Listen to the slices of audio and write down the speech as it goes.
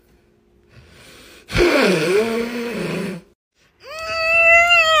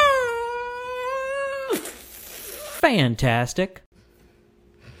Fantastic.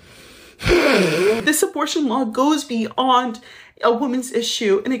 This abortion law goes beyond a woman's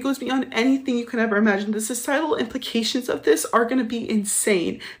issue, and it goes beyond anything you can ever imagine. The societal implications of this are going to be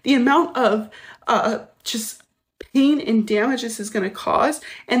insane. The amount of just pain and damage this is going to cause,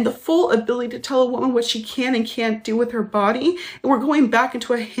 and the full ability to tell a woman what she can and can't do with her body. And we're going back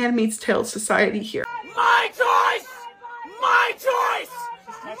into a Handmaid's Tale society here. My choice! My choice!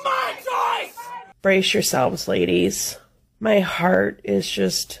 My choice! Brace yourselves, ladies. My heart is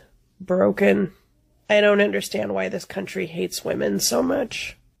just broken. I don't understand why this country hates women so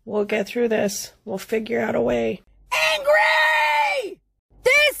much. We'll get through this. We'll figure out a way. Angry!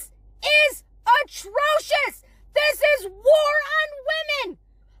 This is atrocious! This is war on women!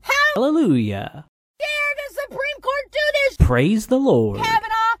 How Hallelujah. dare the Supreme Court do this? Praise the Lord.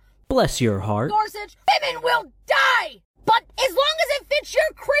 Kavanaugh, Bless your heart. Gorsuch, women will die! But as long as it fits your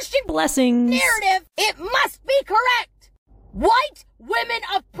Christian Blessings. narrative, it must be correct. White women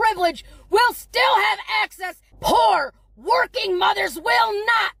of privilege will still have access. Poor working mothers will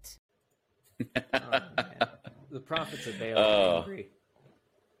not. The prophets of Baal are angry.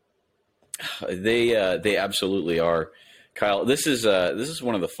 They absolutely are, Kyle. This is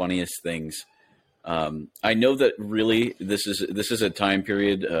one of the funniest things. I know that really this is a time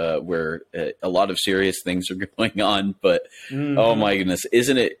period where a lot of serious things are going on, but oh my goodness,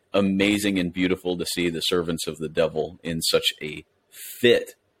 isn't it amazing and beautiful to see the servants of the devil in such a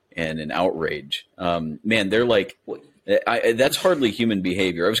fit and an outrage? Man, they're like, that's hardly human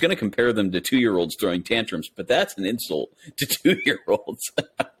behavior. I was going to compare them to 2-year-olds throwing tantrums, but that's an insult to 2-year-olds.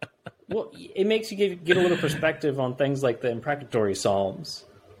 Well, it makes you get a little perspective on things like the imprecatory psalms.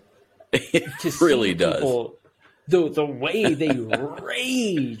 It really does. People, the way they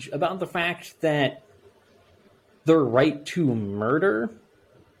rage about the fact that their right to murder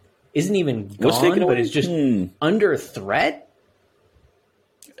isn't even gone, but it's just under threat.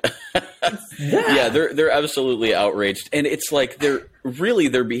 Yeah, they're absolutely outraged, and it's like their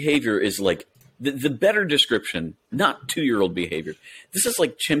behavior is like the better description, not 2-year-old behavior. This is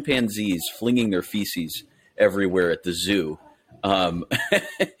like chimpanzees flinging their feces everywhere at the zoo.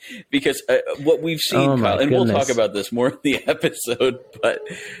 Because what we've seen, Kyle, and we'll talk about this more in the episode, but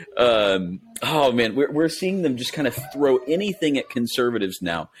oh man, we're seeing them just kind of throw anything at conservatives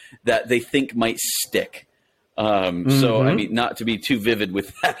now that they think might stick. So I mean, not to be too vivid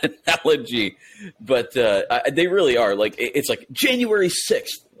with that analogy, but they really are. Like, it's like January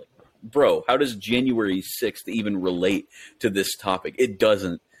 6th. Bro, how does January 6th even relate to this topic? It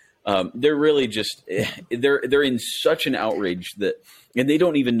doesn't. They're really just they're in such an outrage that, and they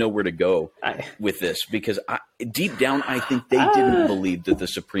don't even know where to go with this, because deep down I think they didn't believe that the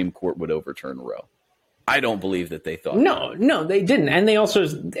Supreme Court would overturn Roe. I don't believe that they thought. No, they didn't, and they also.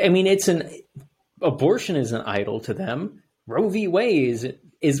 I mean, abortion is an idol to them. Roe v. Wade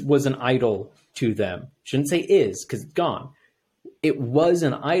was an idol to them. Shouldn't say is, because it's gone. It was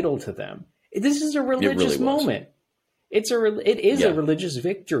an idol to them. This is a religious moment. It is a religious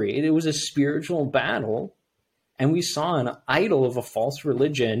victory. It was a spiritual battle, and we saw an idol of a false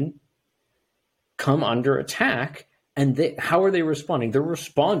religion come under attack. And how are they responding? They're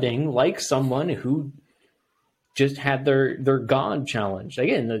responding like someone who just had their God challenged.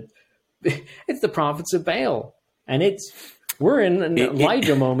 Again, it's the prophets of Baal, and we're in an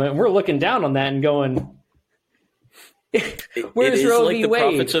Elijah moment. We're looking down on that and going, "Where's Roe v. Wade?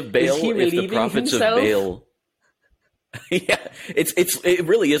 Prophets of Baal, is he relieving the prophets himself?" Of Baal. Yeah, it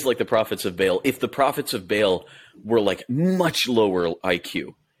really is like the prophets of Baal. If the prophets of Baal were like much lower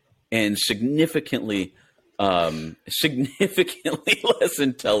IQ and significantly less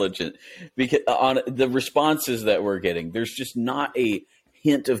intelligent, because on the responses that we're getting, there's just not a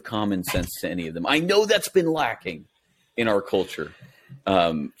hint of common sense to any of them. I know that's been lacking in our culture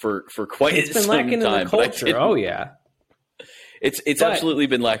for quite some time. It's been lacking in the culture. Oh yeah, it's absolutely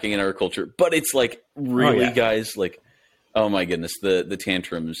been lacking in our culture. But it's like, really, guys, like. Oh my goodness, the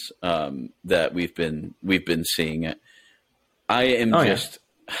tantrums that we've been seeing. First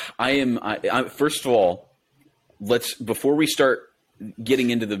of all, before we start getting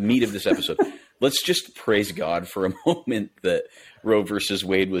into the meat of this episode, let's just praise God for a moment that Roe versus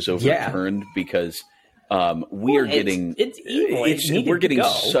Wade was overturned, because we're getting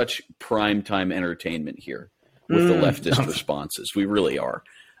such primetime entertainment here with the leftist responses. We really are.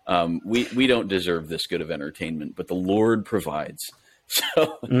 We don't deserve this good of entertainment, but the Lord provides.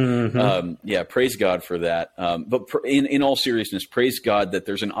 So, praise God for that. But in all seriousness, praise God that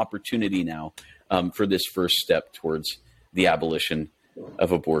there's an opportunity now for this first step towards the abolition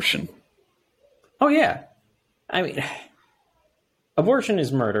of abortion. Oh yeah, I mean, abortion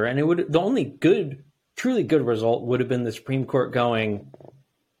is murder, and the only good truly good result would have been the Supreme Court going,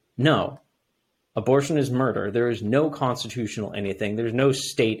 no, abortion is murder. There is no constitutional anything. There's no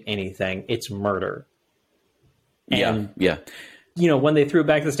state anything. It's murder. And, yeah. You know, when they threw it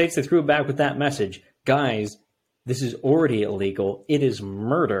back to the states, they threw it back with that message. Guys, this is already illegal. It is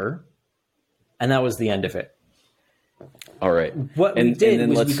murder. And that was the end of it. All right. What we did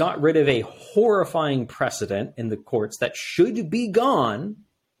was we got rid of a horrifying precedent in the courts that should be gone.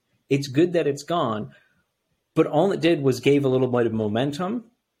 It's good that it's gone. But all it did was gave a little bit of momentum.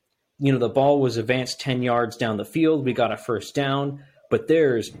 You know, the ball was advanced 10 yards down the field. We got a first down. But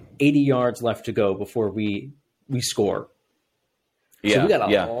there's 80 yards left to go before we score. Yeah, so we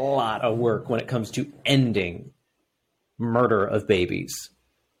got a lot of work when it comes to ending murder of babies.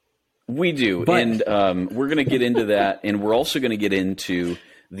 We do, and we're going to get into that, and we're also going to get into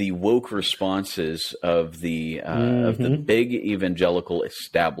the woke responses of the big evangelical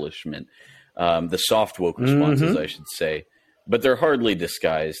establishment, the soft woke responses, I should say, but they're hardly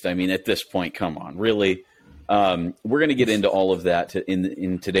disguised. I mean, at this point, come on, really. We're going to get into all of that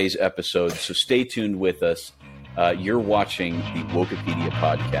in today's episode, so stay tuned with us. You're watching the Wokepedia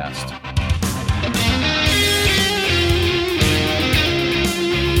podcast.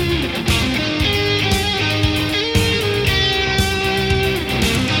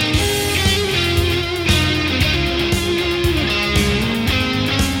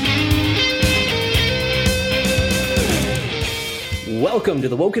 Welcome to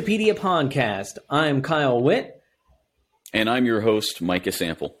the Wokepedia podcast. I'm Kyle Witt. And I'm your host, Micah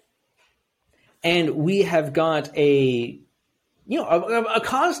Sample. And we have got a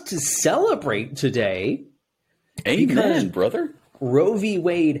cause to celebrate today. Amen, brother. Roe v.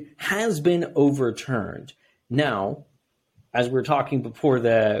 Wade has been overturned. Now, as we were talking before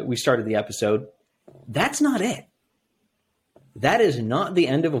we started the episode, that's not it. That is not the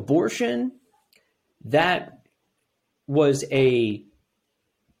end of abortion. That was a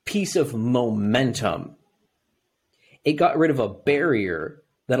piece of momentum. It got rid of a barrier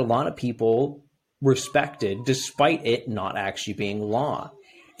that a lot of people respected, despite it not actually being law.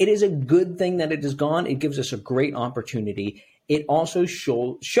 It is a good thing that it is gone. It gives us a great opportunity. It also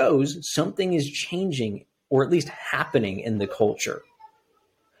shows something is changing, or at least happening in the culture.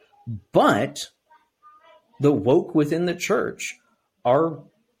 But the woke within the church are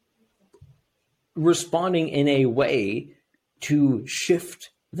responding in a way to shift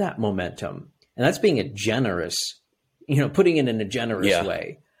that momentum. And that's being a generous, putting it in a generous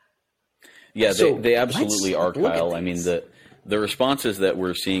way. Yeah, so they absolutely are, Kyle. I mean, the responses that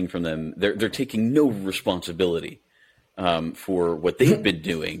we're seeing from them, they're taking no responsibility for what they've been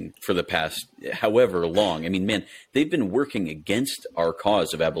doing for the past however long. I mean, man, they've been working against our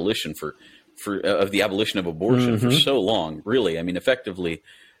cause of abolition of the abolition of abortion for so long, really. I mean, effectively,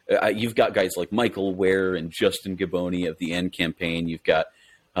 you've got guys like Michael Ware and Justin Gaboni of the End Campaign. You've got,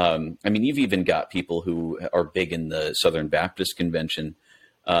 you've even got people who are big in the Southern Baptist Convention,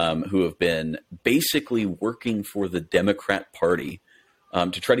 who have been basically working for the Democrat Party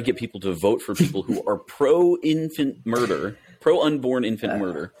to try to get people to vote for people who are pro-infant murder, pro-unborn infant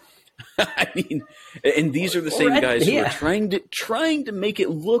murder. I mean, and these are the same guys who are trying to make it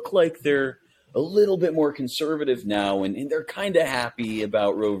look like they're a little bit more conservative now, and they're kind of happy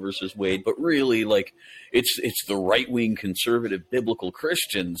about Roe versus Wade, but really, like, it's the right-wing conservative biblical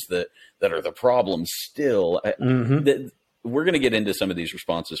Christians that are the problem still. We're going to get into some of these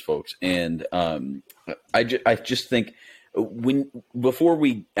responses, folks, and I just think before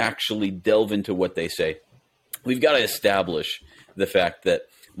we actually delve into what they say, we've got to establish the fact that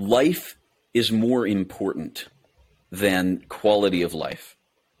life is more important than quality of life.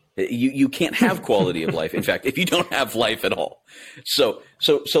 You can't have quality of life. In fact, if you don't have life at all. So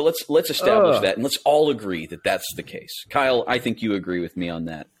let's establish that, and let's all agree that that's the case. Kyle, I think you agree with me on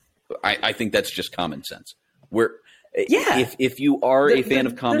that. I think that's just common sense. If you are a fan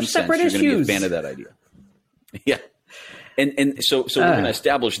of common sense, you're going to be a fan of that idea. Yeah. And so we're going to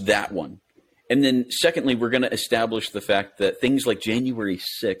establish that one. And then secondly, we're going to establish the fact that things like January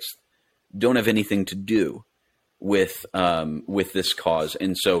 6th don't have anything to do with this cause.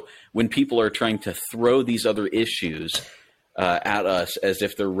 And so when people are trying to throw these other issues at us as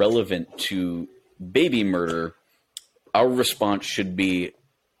if they're relevant to baby murder, our response should be,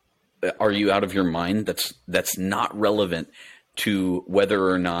 are you out of your mind? That's not relevant to whether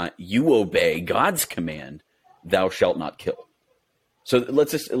or not you obey God's command, thou shalt not kill. So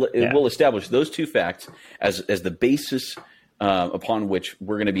we'll establish those two facts as the basis upon which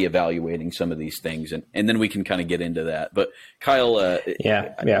we're going to be evaluating some of these things, and then we can kind of get into that. But Kyle,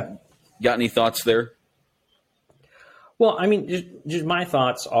 got any thoughts there? Well, I mean, just my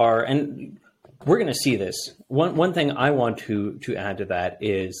thoughts are, and we're going to see this. One thing I want to add to that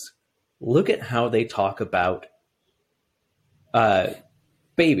is look at how they talk about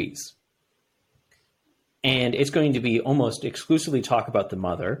babies. And it's going to be almost exclusively talk about the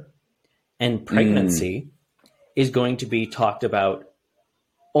mother, and pregnancy is going to be talked about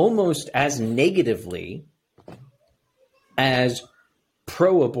almost as negatively as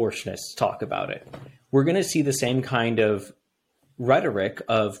pro-abortionists talk about it. We're going to see the same kind of rhetoric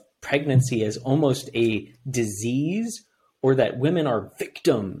of pregnancy as almost a disease, or that women are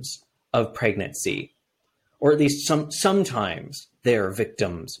victims of pregnancy, or at least sometimes they're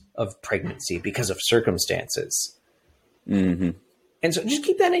victims of pregnancy because of circumstances. Mm-hmm. And so just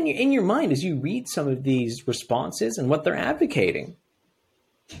keep that in your mind as you read some of these responses and what they're advocating.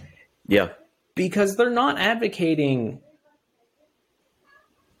 Yeah. Because they're not advocating,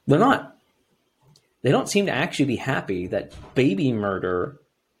 they don't seem to actually be happy that baby murder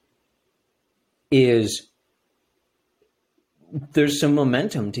there's some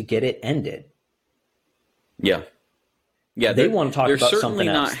momentum to get it ended. Yeah. Yeah, they want to talk about something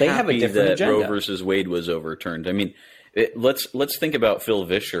else. They have a different that agenda. Roe versus Wade was overturned. I mean, let's think about Phil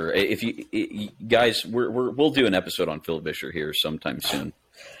Vischer. If you guys, we'll do an episode on Phil Vischer here sometime soon.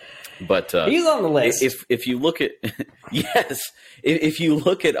 But he's on the list. If you look at if you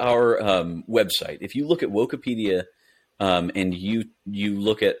look at our website, if you look at Wikipedia, and you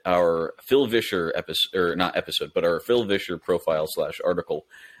look at our Phil Vischer episode, or not episode, but our Phil Vischer profile / article,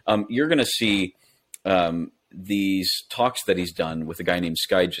 you're going to see these talks that he's done with a guy named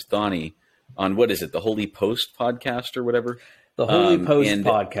Sky Jethani on, what is it, the Holy Post podcast or whatever? The Holy Post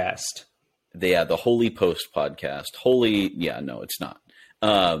podcast. The Holy Post podcast. No, it's not.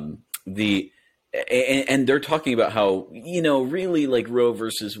 And they're talking about how, really, like, Roe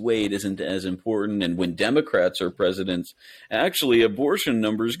versus Wade isn't as important. And when Democrats are presidents, actually abortion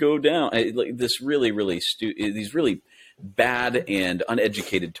numbers go down. Like this these really bad and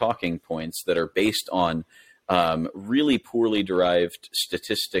uneducated talking points that are based on really poorly derived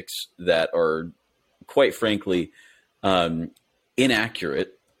statistics that are, quite frankly,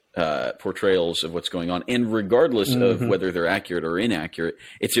 inaccurate portrayals of what's going on. And regardless of whether they're accurate or inaccurate,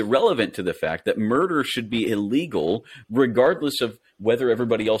 it's irrelevant to the fact that murder should be illegal, regardless of whether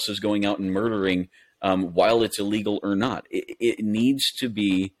everybody else is going out and murdering while it's illegal or not. It needs to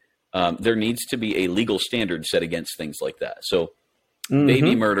be, there needs to be a legal standard set against things like that. So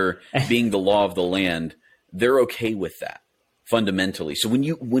baby murder being the law of the land, they're okay with that fundamentally. So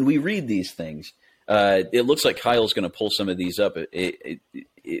when we read these things, it looks like Kyle's going to pull some of these up. We're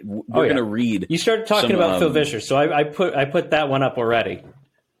going to read. You started talking about Phil Vischer, so I put that one up already.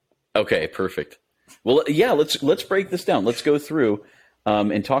 Okay, perfect. Well, yeah, let's break this down. Let's go through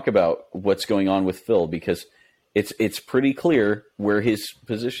and talk about what's going on with Phil, because it's pretty clear where his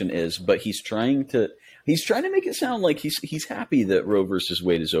position is, but he's trying to make it sound like he's happy that Roe versus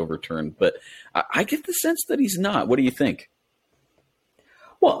Wade is overturned, but I get the sense that he's not. What do you think?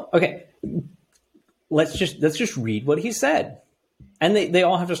 Well, okay. Let's just read what he said. And they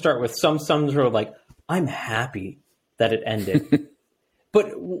all have to start with some sort of like, I'm happy that it ended.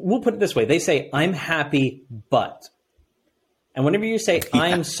 But we'll put it this way. They say, I'm happy, but. And whenever you say,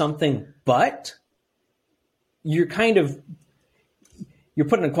 I'm something but, you're putting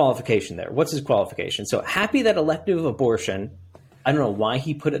a qualification there. What's his qualification? So happy that elective abortion, I don't know why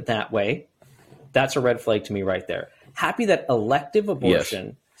he put it that way. That's a red flag to me right there. Happy that elective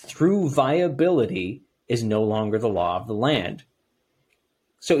abortion through viability is no longer the law of the land.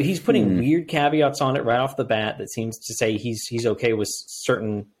 So he's putting weird caveats on it right off the bat that seems to say he's okay with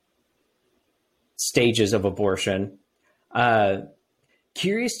certain stages of abortion.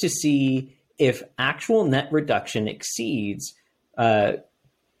 Curious to see if actual net reduction exceeds gut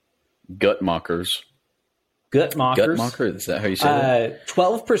mockers. Gut mockers. Gut mocker, is that how you say that?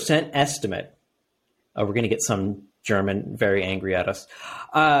 12% estimate. We're going to get some German very angry at us.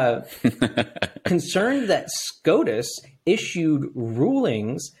 Concerned that SCOTUS issued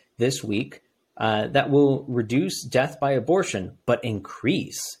rulings this week that will reduce death by abortion, but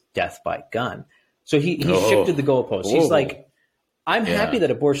increase death by gun. So he shifted the goalposts. He's like, I'm happy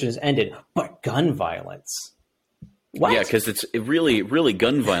that abortion has ended, but gun violence. What? Yeah, because it's really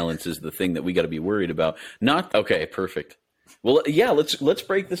gun violence is the thing that we got to be worried about. Okay, perfect. Well, yeah, let's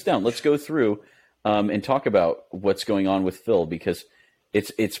break this down. Let's go through and talk about what's going on with Phil, because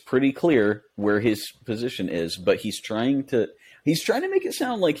it's pretty clear where his position is, but he's trying to make it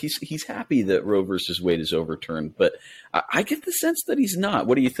sound like he's happy that Roe versus Wade is overturned, but I get the sense that he's not.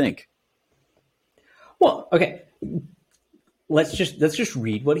 What do you think? Well, okay, let's just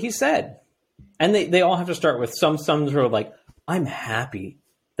read what he said, and they all have to start with some sort of like, I'm happy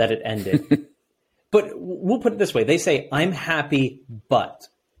that it ended. But we'll put it this way. They say, I'm happy, but.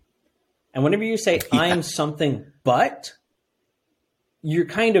 And whenever you say, I'm something but, you're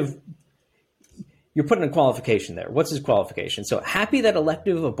putting a qualification there. What's his qualification? So happy that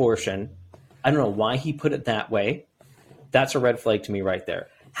elective abortion, I don't know why he put it that way. That's a red flag to me right there.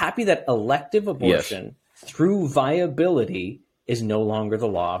 Happy that elective abortion through viability is no longer the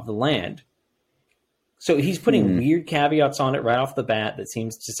law of the land. So he's putting weird caveats on it right off the bat that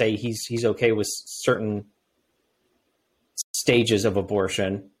seems to say he's okay with certain stages of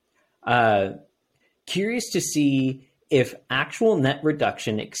abortion. Curious to see if actual net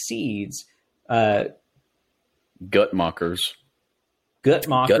reduction exceeds gut mockers. Gut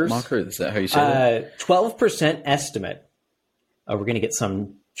mocker, is that how you say that? 12% estimate. Oh, we're going to get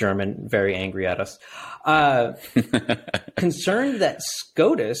some German very angry at us. Concerned that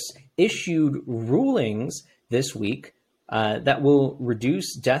SCOTUS issued rulings this week that will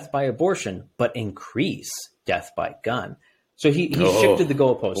reduce death by abortion, but increase death by gun. So he shifted the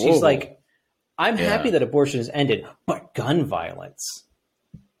goalpost. He's like, I'm happy that abortion has ended, but gun violence.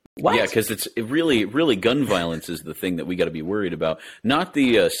 What? Yeah, because it's really gun violence is the thing that we got to be worried about. Not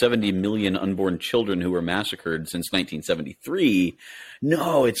the 70 million unborn children who were massacred since 1973.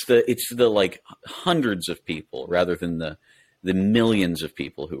 No, it's the like hundreds of people rather than the millions of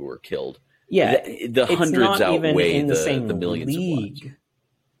people who were killed. Yeah, the hundreds outweigh in the millions league. of lives.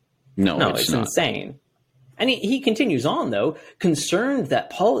 No, it's not. Insane. And he continues on, though, concerned that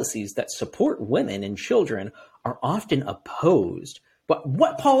policies that support women and children are often opposed. But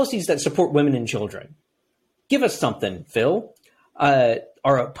what policies that support women and children? Give us something, Phil. Are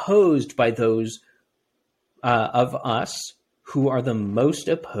opposed by those of us who are the most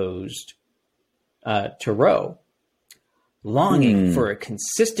opposed to Roe. Longing for a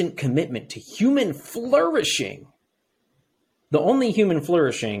consistent commitment to human flourishing. The only human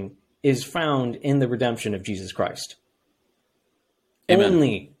flourishing is found in the redemption of Jesus Christ. Amen.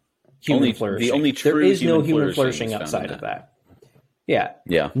 Only human flourishing. The only true there is no human flourishing flourishing outside of that.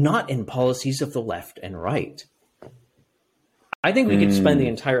 Yeah. Not in policies of the left and right. I think we could spend the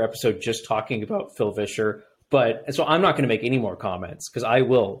entire episode just talking about Phil Vischer, but so I'm not going to make any more comments because I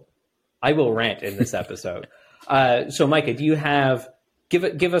will rant in this episode. So Micah, do you have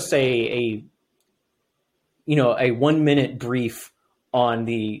give us a 1 minute brief on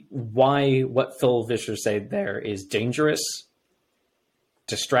what Phil Vischer said there is dangerous,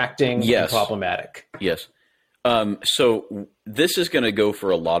 distracting, and problematic? Yes. So this is going to go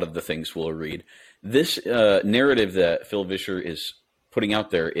for a lot of the things we'll read. This narrative that Phil Vischer is putting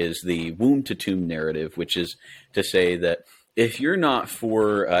out there is the womb to tomb narrative, which is to say that if you're not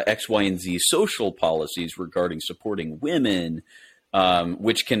for X, Y, and Z social policies regarding supporting women,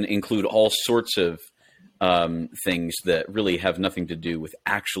 which can include all sorts of things that really have nothing to do with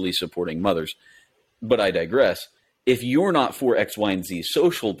actually supporting mothers. But I digress. If you're not for X, Y, and Z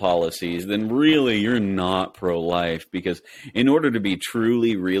social policies, then really you're not pro-life, because in order to be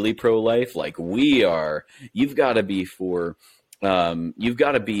truly, really pro-life, like we are, you've got to be for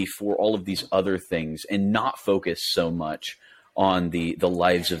all of these other things and not focus so much on the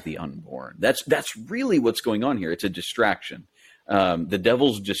lives of the unborn. That's really what's going on here. It's a distraction. The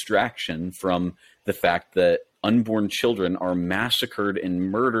devil's distraction from the fact that unborn children are massacred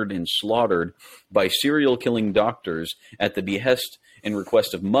and murdered and slaughtered by serial killing doctors at the behest and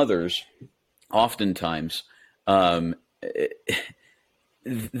request of mothers, oftentimes.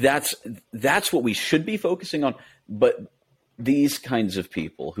 That's what we should be focusing on. But these kinds of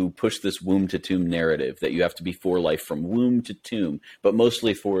people who push this womb to tomb narrative that you have to be for life from womb to tomb, but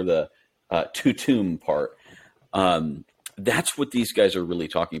mostly for the to tomb part, that's what these guys are really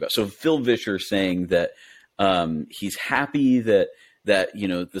talking about. So Phil Vischer saying that he's happy that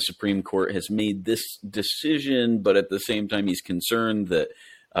the Supreme Court has made this decision, but at the same time he's concerned that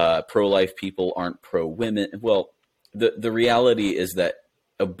pro-life people aren't pro-women. Well, the reality is that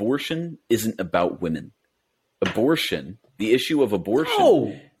abortion isn't about women. The issue of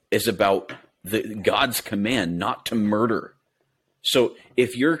abortion is about God's command not to murder. So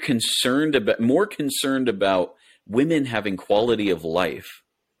if you're more concerned about women having quality of life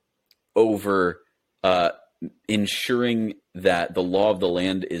over ensuring that the law of the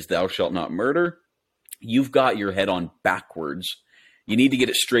land is thou shalt not murder, you've got your head on backwards. You need to get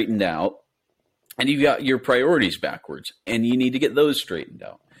it straightened out, and you've got your priorities backwards, and you need to get those straightened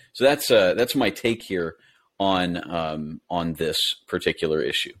out. So that's my take here on this particular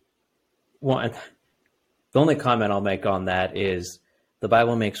issue. Well, the only comment I'll make on that is the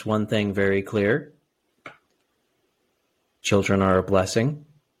Bible makes one thing very clear. Children are a blessing.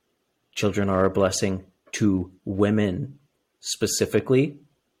 Children are a blessing to women specifically.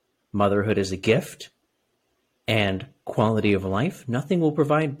 Motherhood is a gift and quality of life. Nothing will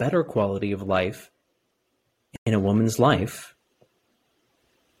provide better quality of life in a woman's life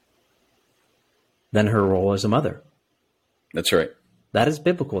than her role as a mother. That's right. That is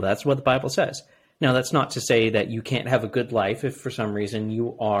biblical. That's what the Bible says. Now, that's not to say that you can't have a good life if for some reason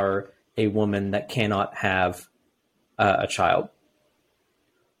you are a woman that cannot have a child,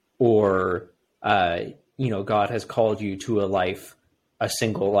 or God has called you to a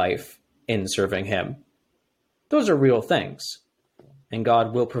single life in serving him. Those are real things, and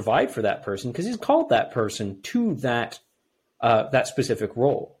God will provide for that person because he's called that person to that specific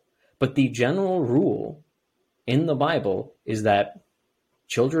role. But the general rule in the Bible is that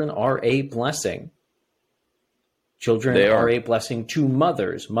children are a blessing. Children are a blessing to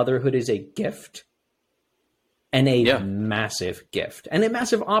mothers. Motherhood is a gift, and a massive gift, and a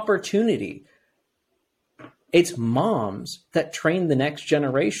massive opportunity. It's moms that train the next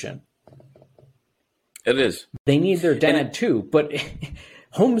generation. It is. They need their dad too, but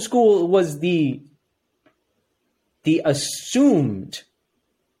homeschool was the assumed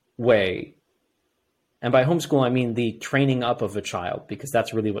way. And by homeschool, I mean the training up of a child, because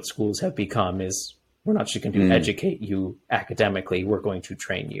that's really what schools have become, is we're not just going to educate you academically, we're going to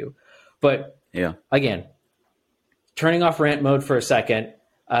train you. But again, turning off rant mode for a second.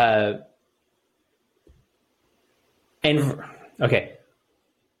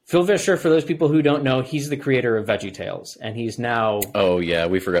 Phil Vischer, for those people who don't know, he's the creator of VeggieTales, and he's now... Oh, yeah,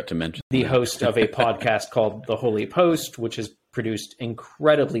 we forgot to mention the host of a podcast called The Holy Post, which has produced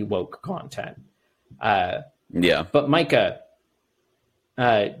incredibly woke content. But Micah,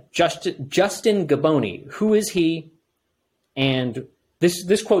 Justin Gaboni, who is he? And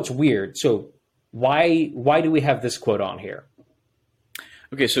this quote's weird, so why do we have this quote on here?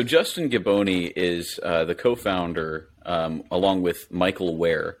 Okay, so Justin Gaboni is the co-founder, along with Michael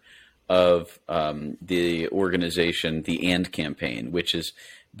Ware, of the organization, the AND campaign, which is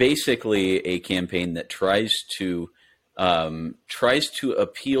basically a campaign that tries to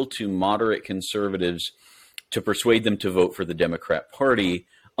appeal to moderate conservatives to persuade them to vote for the Democrat Party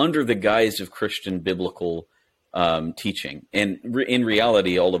under the guise of Christian biblical teaching. And in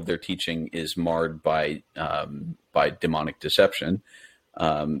reality, all of their teaching is marred by demonic deception.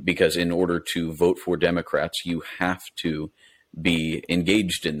 Because in order to vote for Democrats, you have to be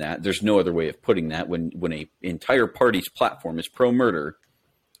engaged in that. There's no other way of putting that. When an entire party's platform is pro-murder,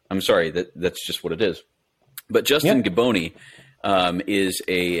 I'm sorry, that's just what it is. But Justin Gaboni is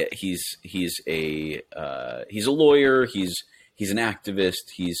he's a lawyer. He's an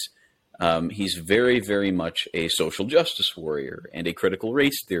activist. He's very, very much a social justice warrior and a critical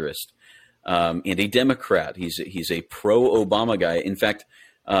race theorist. And a Democrat. He's a pro-Obama guy. In fact,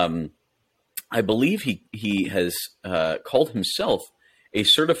 I believe he has called himself a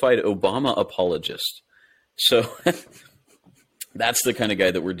certified Obama apologist. So that's the kind of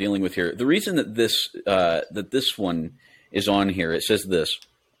guy that we're dealing with here. The reason that this one is on here, it says this: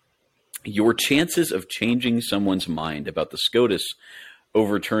 your chances of changing someone's mind about the SCOTUS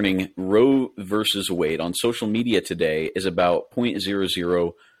overturning Roe versus Wade on social media today is about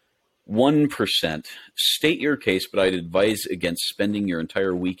 0.001%. State your case, but I'd advise against spending your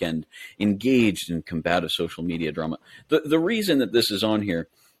entire weekend engaged in combative social media drama. The reason that this is on here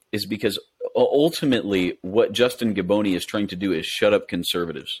is because ultimately what Justin Gaboni is trying to do is shut up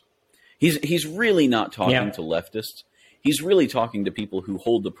conservatives. He's really not talking to leftists. He's really talking to people who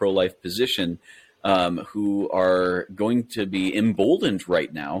hold the pro-life position, who are going to be emboldened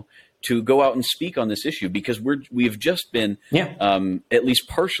right now to go out and speak on this issue, because we've just been at least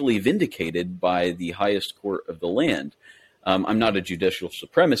partially vindicated by the highest court of the land. I'm not a judicial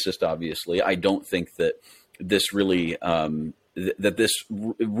supremacist, obviously. I don't think that this really this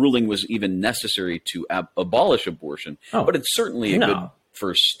ruling was even necessary to abolish abortion, but it's certainly a good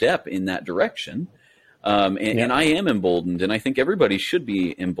first step in that direction. And I am emboldened, and I think everybody should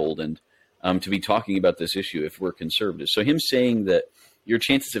be emboldened to be talking about this issue if we're conservatives. So him saying that your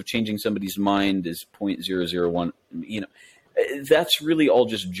chances of changing somebody's mind is 0.001, that's really all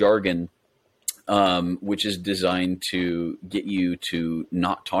just jargon, which is designed to get you to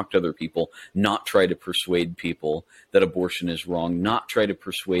not talk to other people, not try to persuade people that abortion is wrong, not try to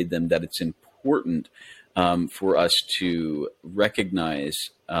persuade them that it's important for us to recognize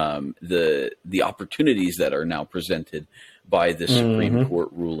the opportunities that are now presented by the Supreme Court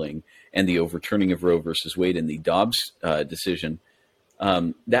ruling and the overturning of Roe versus Wade and the Dobbs decision.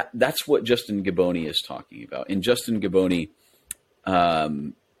 That's what Justin Gaboni is talking about. And Justin Gaboni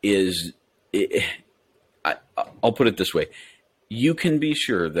I'll put it this way. You can be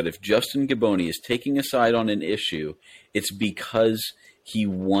sure that if Justin Gaboni is taking a side on an issue, it's because he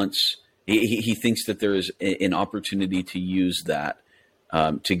wants. He thinks that there is an opportunity to use that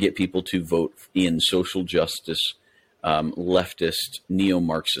to get people to vote in social justice, leftist,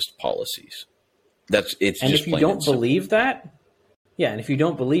 neo-Marxist policies. It's and just if you don't believe that, and if you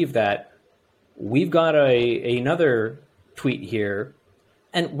don't believe that, we've got another tweet here.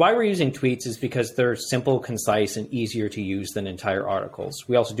 And why we're using tweets is because they're simple, concise, and easier to use than entire articles.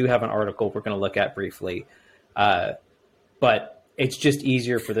 We also do have an article we're going to look at briefly, but it's just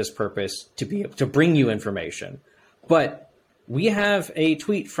easier for this purpose to be able to bring you information. But we have a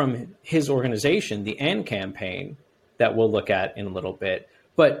tweet from his organization, the AND campaign, that we'll look at in a little bit.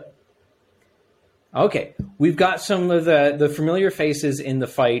 But okay, we've got some of the familiar faces in the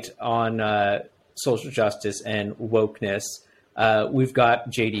fight on social justice and wokeness. We've got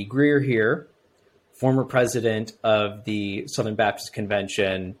J.D. Greer here, former president of the Southern Baptist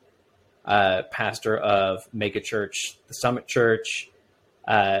Convention, pastor of megachurch, the Summit Church.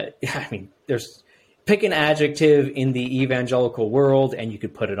 There's pick an adjective in the evangelical world and you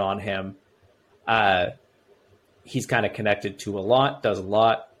could put it on him. He's kind of connected to a lot, does a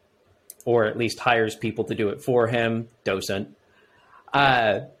lot, or at least hires people to do it for him, doesn't.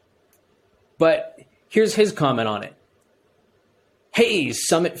 But here's his comment on it. Hey,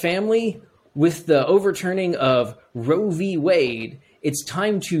 Summit family, with the overturning of Roe v. Wade, it's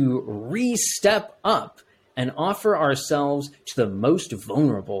time to re-step up and offer ourselves to the most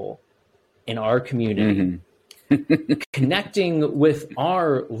vulnerable in our community. Mm-hmm. Connecting with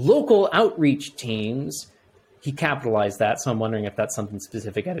our local outreach teams. He capitalized that, so I'm wondering if that's something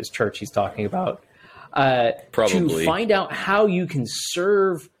specific at his church he's talking about. Probably. To find out how you can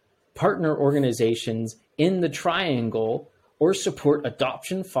serve partner organizations in the triangle or support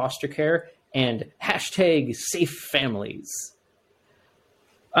adoption, foster care, and hashtag safe families.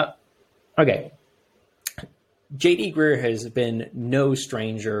 Okay. J.D. Greer has been no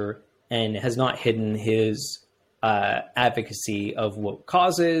stranger and has not hidden his advocacy of woke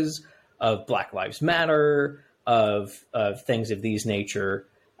causes, of Black Lives Matter, of things of these nature.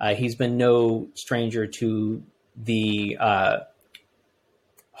 He's been no stranger to the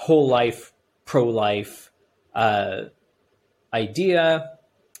whole life, pro-life idea.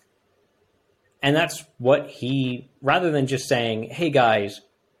 And that's what he, rather than just saying, hey guys,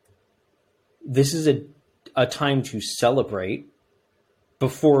 this is a time to celebrate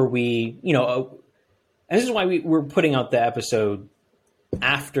before we, and this is why we're putting out the episode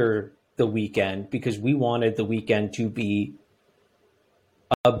after the weekend, because we wanted the weekend to be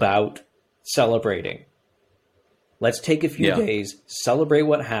about celebrating. Let's take a few days, celebrate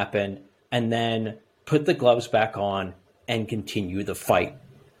what happened, and then put the gloves back on and continue the fight.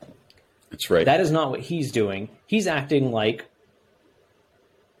 That's right. That is not what he's doing. He's acting like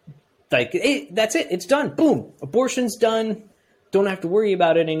hey, that's it. It's done. Boom. Abortion's done. Don't have to worry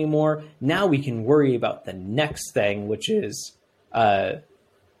about it anymore. Now we can worry about the next thing, which is the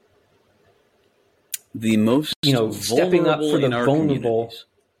most stepping up for the vulnerable.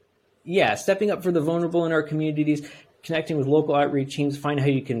 Yeah, stepping up for the vulnerable in our communities, connecting with local outreach teams, find how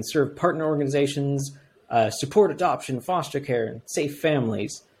you can serve partner organizations, support adoption, foster care, and safe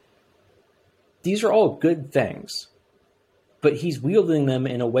families. These are all good things, but he's wielding them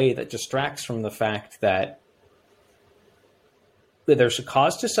in a way that distracts from the fact that there's a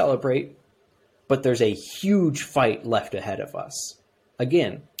cause to celebrate, but there's a huge fight left ahead of us.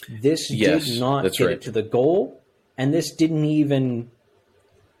 Again, this did not get it to the goal, and this didn't even,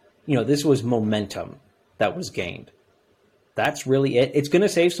 this was momentum that was gained. That's really it. It's going to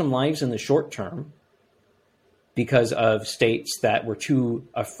save some lives in the short term because of states that were too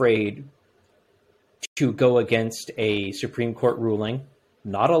afraid to go against a Supreme Court ruling,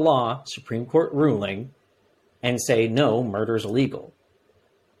 not a law, Supreme Court ruling, and say, no, murder is illegal.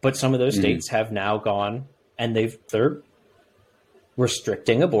 But some of those states have now gone and they're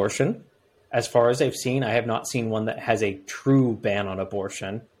restricting abortion. As far as I've seen, I have not seen one that has a true ban on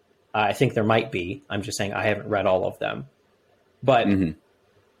abortion. I think there might be. I'm just saying I haven't read all of them. But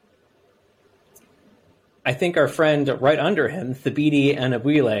I think our friend right under him, Thabiti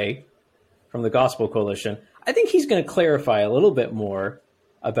Anyabwile from the Gospel Coalition, I think he's going to clarify a little bit more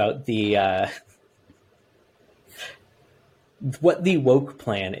about the what the woke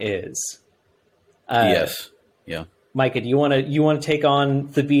plan is. Yes. Yeah. Micah, do you want to take on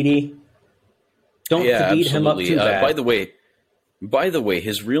Thabiti? Don't Thabiti him up too bad. By the way,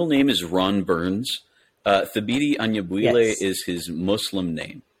 his real name is Ron Burns. Thabiti Anyabwile is his Muslim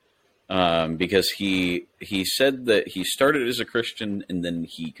name. Because he said that he started as a Christian and then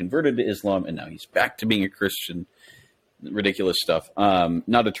he converted to Islam and now he's back to being a Christian. ridiculous stuff.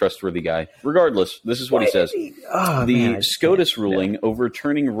 Not a trustworthy guy. Regardless, this is what he says. The SCOTUS ruling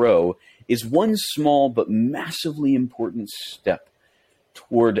overturning Roe is one small but massively important step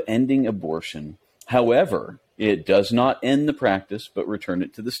toward ending abortion. However, it does not end the practice, but return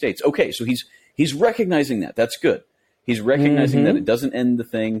it to the states. Okay, so he's recognizing that. That's good. He's recognizing that it doesn't end the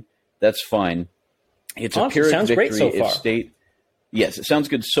thing. That's fine. It's a Pyrrhic victory if state. Yes, it sounds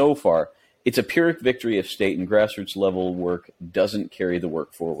good so far. It's a Pyrrhic victory if state and grassroots level work doesn't carry the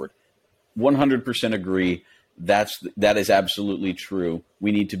work forward. 100% agree. That is absolutely true.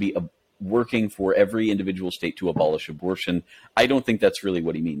 We need to be working for every individual state to abolish abortion. I don't think that's really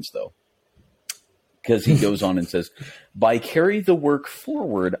what he means, though. Because he goes on and says, by carry the work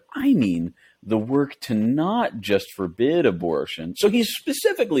forward, I mean the work to not just forbid abortion. So he's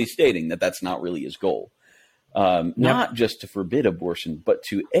specifically stating that that's not really his goal. Not just to forbid abortion, but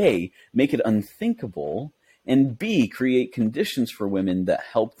to A, make it unthinkable, and B, create conditions for women that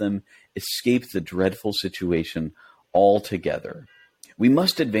help them escape the dreadful situation altogether. We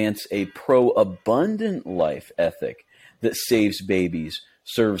must advance a pro-abundant life ethic that saves babies,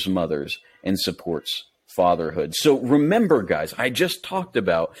 serves mothers, and supports fatherhood. So remember, guys, I just talked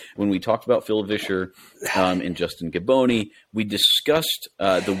about, when we talked about Phil Vischer and Justin Gaboni, we discussed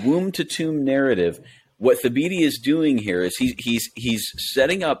the womb-to-tomb narrative. What Thabiti is doing here is he's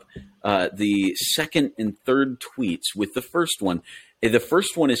setting up the second and third tweets with the first one. The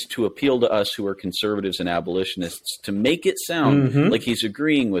first one is to appeal to us who are conservatives and abolitionists to make it sound like he's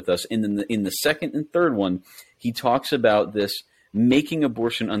agreeing with us. And then in the second and third one, he talks about this making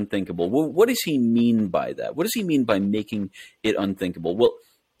abortion unthinkable. Well, what does he mean by that? What does he mean by making it unthinkable? Well,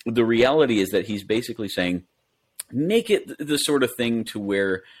 the reality is that he's basically saying, make it the sort of thing to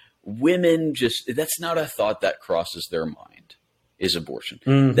where women that's not a thought that crosses their mind, is abortion.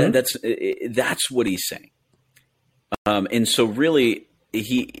 That's what he's saying. And so really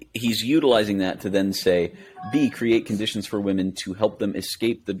he's utilizing that to then say, B, create conditions for women to help them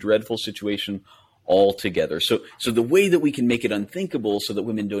escape the dreadful situation altogether. So the way that we can make it unthinkable so that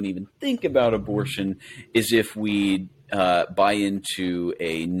women don't even think about abortion is if we buy into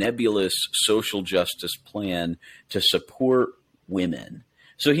a nebulous social justice plan to support women.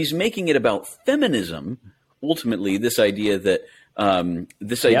 So he's making it about feminism, ultimately, this idea that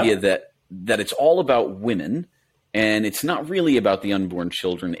that it's all about women, and it's not really about the unborn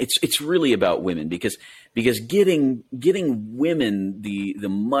children. It's really about women because getting women the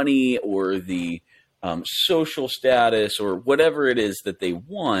money or the social status or whatever it is that they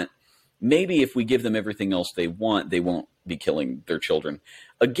want, maybe if we give them everything else they want, they won't be killing their children.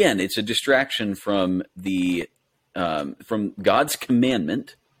 Again, it's a distraction from from God's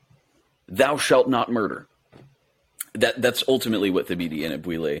commandment, thou shalt not murder. That's ultimately what Thabiti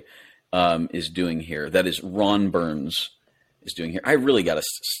Anyabwile is doing here. That is Ron Burns is doing here. I really got to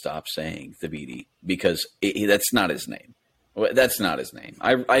stop saying Thabiti because that's not his name. That's not his name.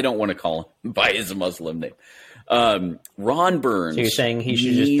 I don't want to call him by his Muslim name. Ron Burns. So you're saying he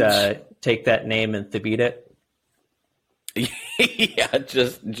should just take that name and Thabit it? Yeah,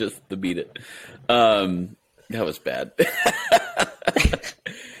 just Thabit it. That was bad.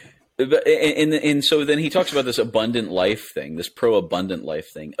 And so then he talks about this abundant life thing, this pro-abundant life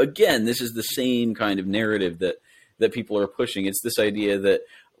thing. Again, this is the same kind of narrative that people are pushing. It's this idea that,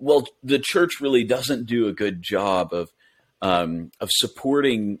 well, the church really doesn't do a good job of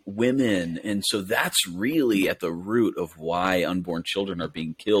supporting women, and so that's really at the root of why unborn children are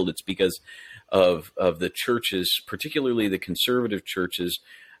being killed. It's because of the churches, particularly the conservative churches,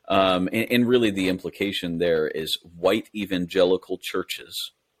 and really the implication there is white evangelical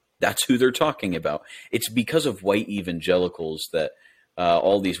churches. That's who they're talking about. It's because of white evangelicals that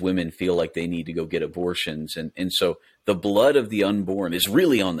all these women feel like they need to go get abortions. And so the blood of the unborn is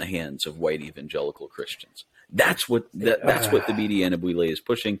really on the hands of white evangelical Christians. That's what Thabiti Anyabwile is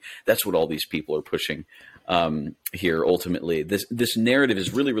pushing. That's what all these people are pushing here ultimately. This narrative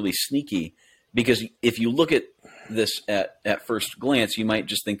is really, really sneaky because if you look at this at first glance, you might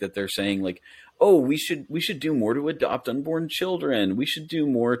just think that they're saying like, oh, we should do more to adopt unborn children. We should do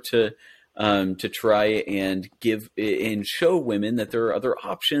more to try and give and show women that there are other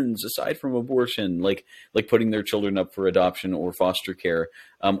options aside from abortion, like putting their children up for adoption or foster care,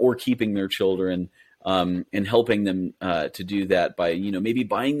 or keeping their children, and helping them to do that by maybe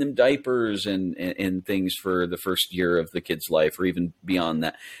buying them diapers and things for the first year of the kid's life, or even beyond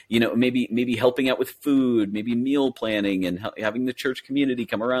that. Maybe helping out with food, maybe meal planning, and having the church community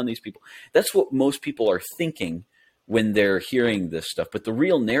come around these people. That's what most people are thinking when they're hearing this stuff. But the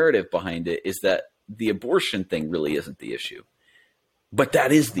real narrative behind it is that the abortion thing really isn't the issue, but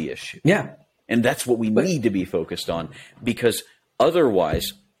that is the issue. Yeah. And that's what we need to be focused on, because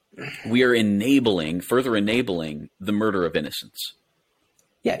otherwise we are further enabling the murder of innocents.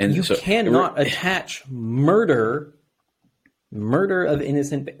 Yeah, and you cannot attach murder of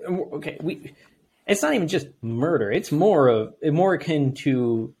innocent. Okay, it's not even just murder. It's more akin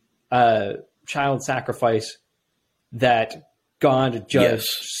to child sacrifice that God judged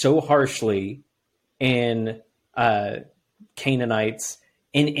so harshly in Canaanites,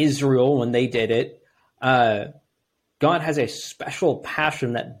 in Israel when they did it. God has a special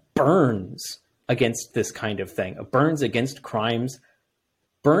passion that burns against this kind of thing. It burns against crimes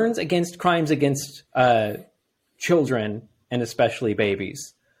against children, and especially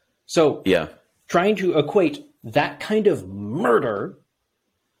babies. So trying to equate that kind of murder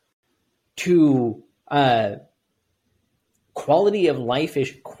to quality of life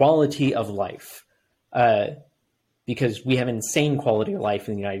is quality of life, because we have insane quality of life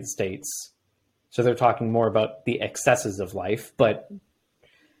in the United States. So they're talking more about the excesses of life, but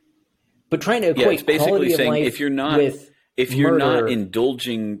trying to equate it's basically quality saying of life if you're not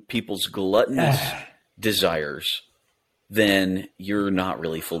indulging people's gluttonous desires, then you're not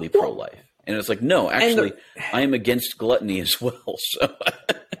really fully pro-life. And it's like, no, actually, I am against gluttony as well. So,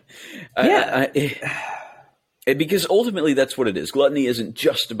 because ultimately that's what it is. Gluttony isn't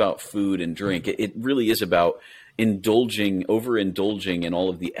just about food and drink. It really is about overindulging in all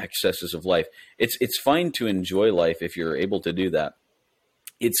of the excesses of life. It's fine to enjoy life if you're able to do that.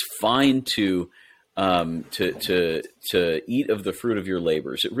 It's fine to eat of the fruit of your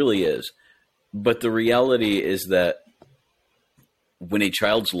labors. It really is. But the reality is that when a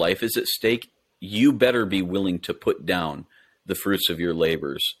child's life is at stake, you better be willing to put down the fruits of your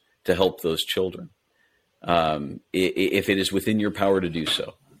labors to help those children. If it is within your power to do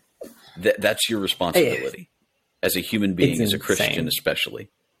so, that's your responsibility as a human being, as a Christian, especially.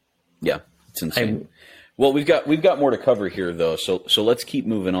 Yeah, it's insane. Well, we've got more to cover here, though. So let's keep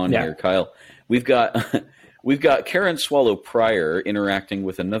moving on here, Kyle. We've got Karen Swallow Pryor interacting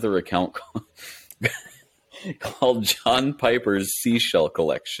with another account called John Piper's Seashell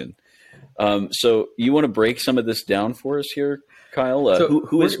Collection. So you want to break some of this down for us here, Kyle?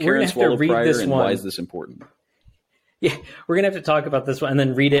 Who is Karen Swallow Pryor, and why is this important? Yeah, we're going to have to talk about this one and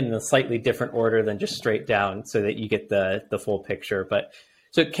then read it in a slightly different order than just straight down so that you get the full picture. But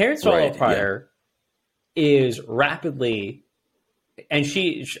so Karen Swallow Pryor is rapidly, and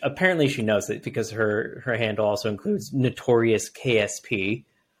she apparently she knows it because her handle also includes Notorious KSP.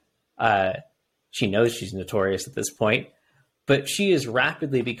 She knows she's notorious at this point, but she has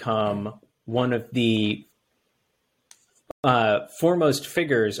rapidly become one of the foremost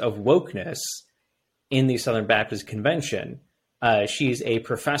figures of wokeness in the Southern Baptist Convention. She's a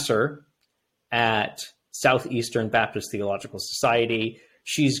professor at Southeastern Baptist Theological Society.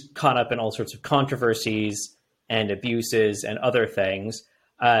 She's caught up in all sorts of controversies and abuses and other things.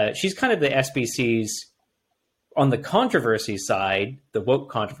 She's kind of the SBC's, on the controversy side, the woke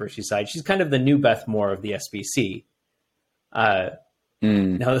controversy side, she's kind of the new Beth Moore of the SBC. Now, the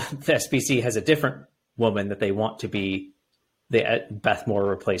SBC has a different woman that they want to be the Beth Moore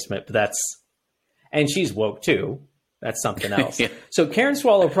replacement, but and she's woke too. That's something else. So Karen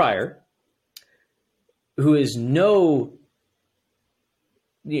Swallow Pryor, who is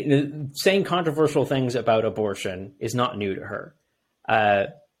saying controversial things about abortion is not new to her.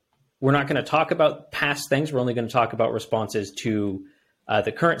 We're not going to talk about past things. We're only going to talk about responses to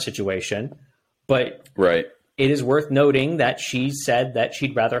the current situation. But it is worth noting that she said that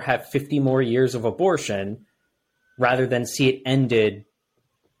she'd rather have 50 more years of abortion rather than see it ended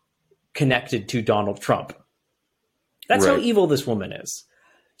connected to Donald Trump. That's how evil this woman is.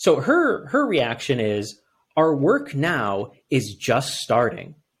 So her reaction is, our work now is just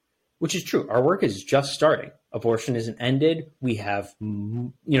starting, which is true. Our work is just starting. Abortion isn't ended. We have,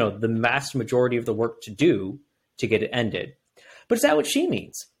 the vast majority of the work to do to get it ended. But is that what she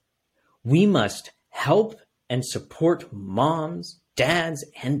means? We must help and support moms, dads,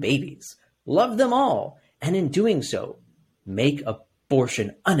 and babies. Love them all. And in doing so, make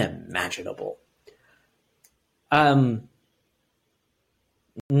abortion unimaginable. No.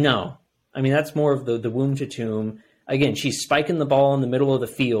 I mean, that's more of the womb to tomb. Again, she's spiking the ball in the middle of the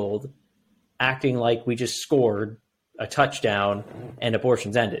field, acting like we just scored a touchdown and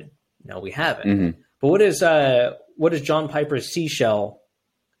abortion's ended. No, we haven't. Mm-hmm. But what is John Piper's Seashell?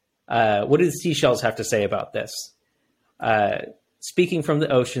 What do the seashells have to say about this? Speaking from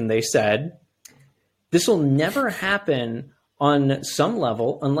the ocean, they said, this will never happen on some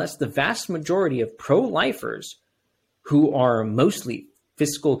level unless the vast majority of pro-lifers, who are mostly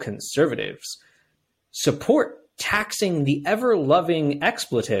fiscal conservatives, support taxing the ever-loving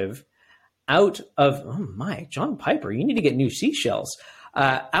expletive out of, oh my, John Piper, you need to get new seashells.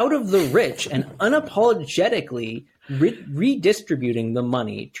 Out of the rich and unapologetically redistributing the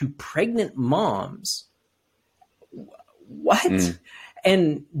money to pregnant moms. What?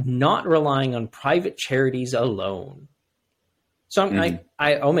 And not relying on private charities alone. So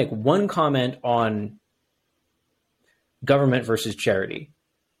I'll make one comment on government versus charity.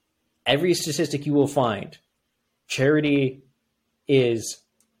 Every statistic you will find, charity is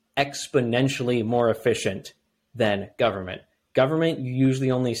exponentially more efficient than government. Government, you're usually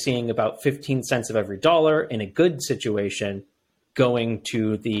only seeing about 15 cents of every dollar in a good situation going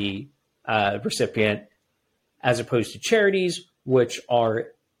to the recipient, as opposed to charities, which are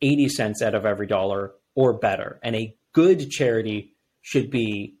 80 cents out of every dollar or better. And a good charity should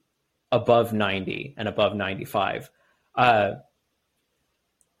be above 90 and above 95.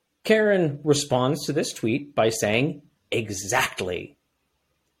 Karen responds to this tweet by saying, exactly,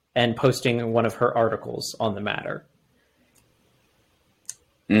 and posting one of her articles on the matter.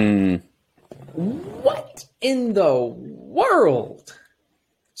 What in the world?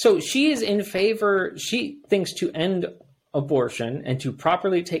 So she is in favor, she thinks to end abortion and to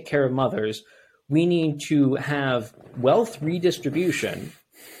properly take care of mothers, we need to have wealth redistribution.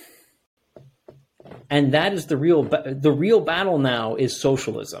 And that is the real battle now is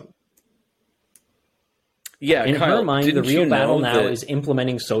socialism. Yeah, in Kyle, her mind, the real battle now is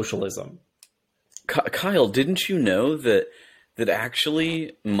implementing socialism. Kyle, didn't you know that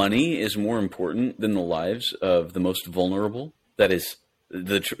actually money is more important than the lives of the most vulnerable? That is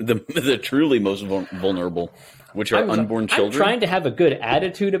the truly most vulnerable, which are unborn children. I'm trying to have a good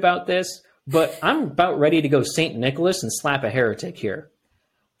attitude about this, but I'm about ready to go St. Nicholas and slap a heretic here.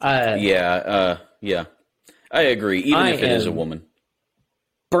 Yeah, I agree. Even if it is a woman,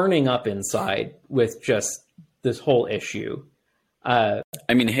 burning up inside with just this whole issue. I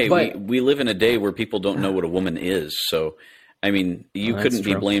mean, hey, we live in a day where people don't know what a woman is, so. I mean, you couldn't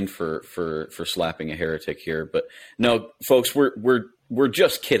be blamed for slapping a heretic here, but no, folks, we're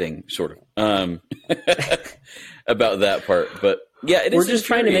just kidding, sort of, about that part. But yeah, we're just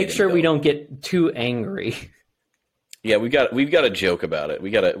trying to make sure we don't get too angry. Yeah, we've got to joke about it. We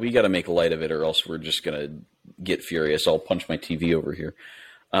gotta make light of it, or else we're just gonna get furious. I'll punch my TV over here.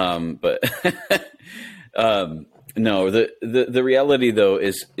 But no, the reality though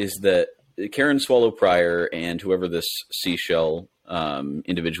is that Karen Swallow Pryor and whoever this seashell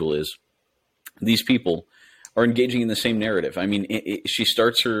individual is, these people are engaging in the same narrative. I mean, she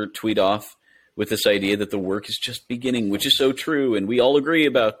starts her tweet off with this idea that the work is just beginning, which is so true, and we all agree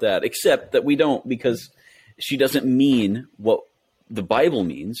about that, except that we don't, because she doesn't mean what the Bible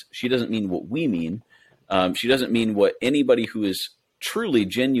means. She doesn't mean what we mean. She doesn't mean what anybody who is truly,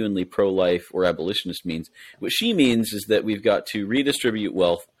 genuinely pro-life or abolitionist means. What she means is that we've got to redistribute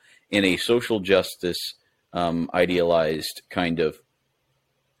wealth in a social justice, idealized kind of.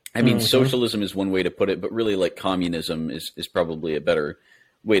 I mean, socialism is one way to put it, but really, like communism is probably a better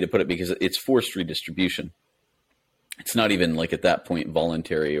way to put it, because it's forced redistribution. It's not even like at that point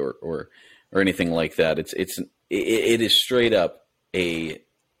voluntary or anything like that. It is straight up a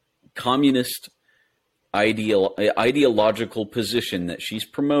communist ideological position that she's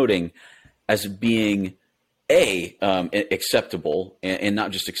promoting as being acceptable, and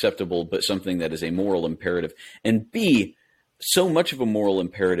not just acceptable, but something that is a moral imperative, and B, so much of a moral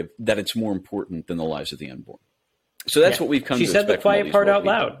imperative that it's more important than the lives of the unborn. So that's what we've come to expect. She said the quiet part out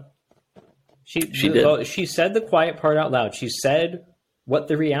loud. She did. She said the quiet part out loud. She said what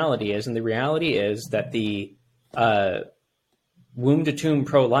the reality is, and the reality is that the womb-to-tomb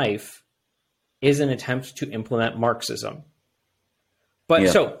pro-life is an attempt to implement Marxism. But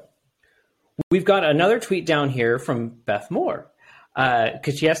so we've got another tweet down here from Beth Moore,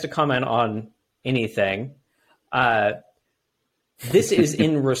 because she has to comment on anything. This is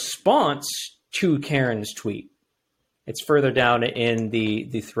in response to Karen's tweet. It's further down in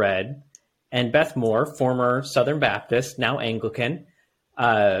the thread. And Beth Moore, former Southern Baptist, now Anglican,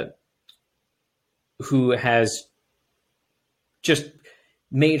 who has just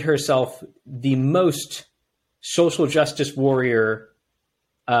made herself the most social justice warrior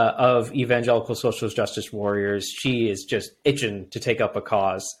of evangelical social justice warriors. She is just itching to take up a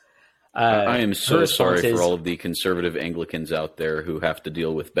cause. I am so sorry for all of the conservative Anglicans out there who have to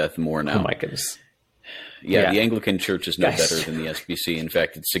deal with Beth Moore now. Oh my goodness. Yeah, the Anglican Church is no better than the SBC. In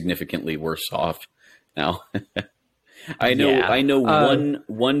fact, it's significantly worse off now. I know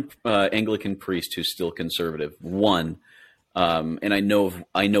one Anglican priest who's still conservative. One. And I know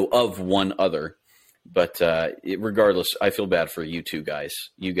of one other, but regardless, I feel bad for you two guys.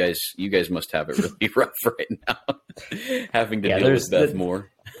 You guys must have it really rough right now, having to deal with Beth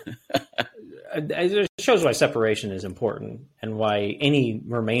Moore. it shows why separation is important and why any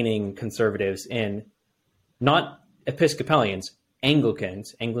remaining conservatives in not Episcopalians, Anglican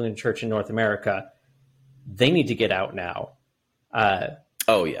Church in North America, they need to get out now.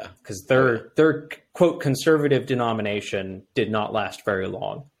 Because their quote conservative denomination did not last very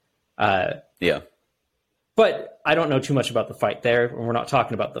long. But I don't know too much about the fight there, and we're not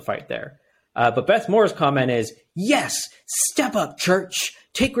talking about the fight there. But Beth Moore's comment is, yes, step up, church.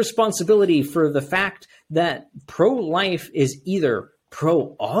 Take responsibility for the fact that pro-life is either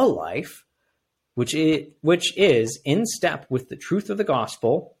pro-all life, which is in step with the truth of the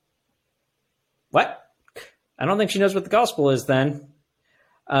gospel. What? I don't think she knows what the gospel is then.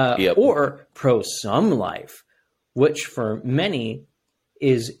 Or pro-some life, which for many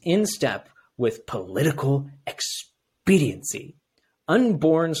is in step with political expediency.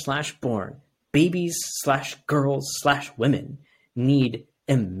 Unborn/born, babies/girls/women need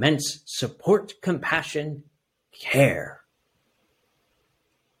immense support, compassion, care.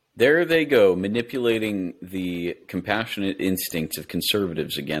 There they go, manipulating the compassionate instincts of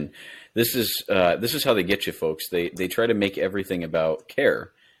conservatives again. This is how they get you, folks. They try to make everything about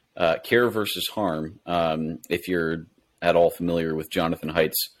care, care versus harm. If you're at all familiar with Jonathan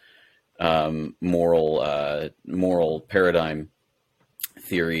Haidt's moral paradigm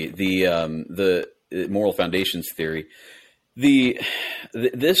theory, the moral foundations theory,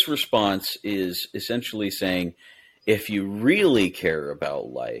 this response is essentially saying, if you really care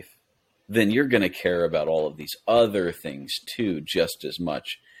about life, then you're going to care about all of these other things too, just as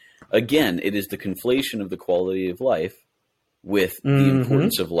much. Again, it is the conflation of the quality of life with the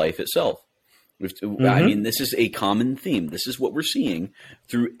importance of life itself. I mean, this is a common theme. This is what we're seeing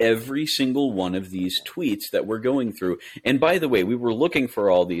through every single one of these tweets that we're going through. And by the way, we were looking for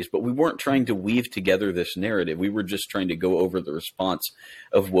all these, but we weren't trying to weave together this narrative. We were just trying to go over the response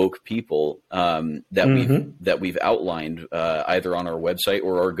of woke people that we've outlined either on our website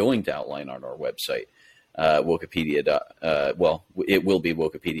or are going to outline on our website, Wokepedia. Well, it will be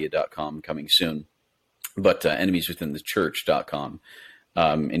Wokepedia.com coming soon, but enemieswithinthechurch.com.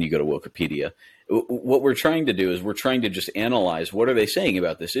 And you go to Wikipedia. What we're trying to do is we're trying to just analyze what are they saying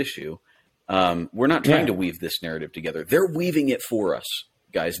about this issue. We're not trying to weave this narrative together. They're weaving it for us,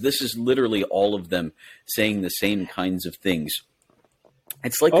 guys. This is literally all of them saying the same kinds of things.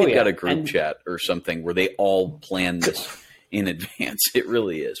 It's like they've got a group chat or something where they all plan this in advance. It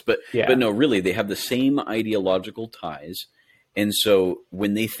really is. But no, really, they have the same ideological ties. And so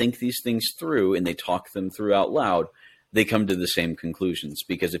when they think these things through and they talk them through out loud, they come to the same conclusions,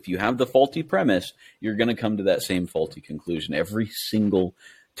 because if you have the faulty premise, you're going to come to that same faulty conclusion every single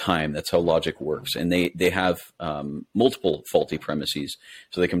time. That's how logic works. And they have multiple faulty premises,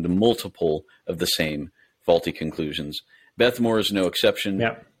 so they come to multiple of the same faulty conclusions. Beth Moore is no exception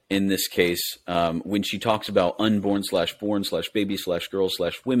in this case. When she talks about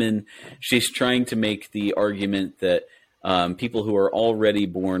unborn/born/baby/girl/women, she's trying to make the argument that people who are already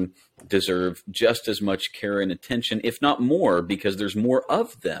born deserve just as much care and attention, if not more, because there's more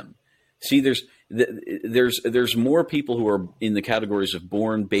of them. See, there's more people who are in the categories of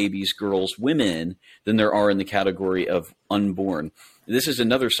born, babies, girls, women than there are in the category of unborn. This is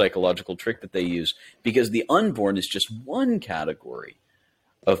another psychological trick that they use, because the unborn is just one category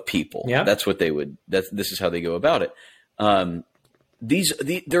of people. Yeah. That's what they would. This is how they go about it.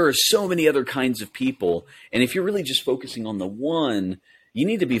 There are so many other kinds of people, and if you're really just focusing on the one, you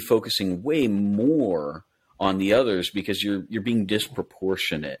need to be focusing way more on the others, because you're being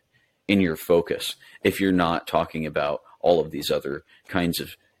disproportionate in your focus if you're not talking about all of these other kinds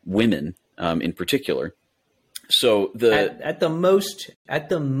of women in particular. So at the most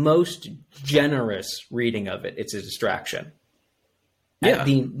generous reading of it, it's a distraction. At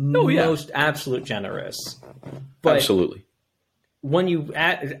the most absolute generous, but absolutely. When you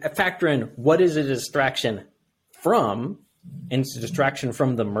factor in what is a distraction from, and it's a distraction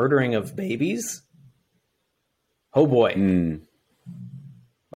from the murdering of babies. Oh boy.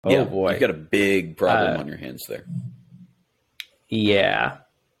 Oh boy. You've got a big problem on your hands there. Yeah.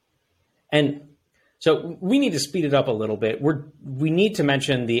 And so we need to speed it up a little bit. We need to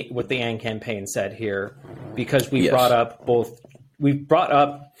mention what the AND campaign said here, because we brought up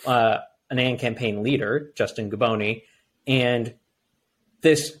an AND campaign leader, Justin Gaboni, and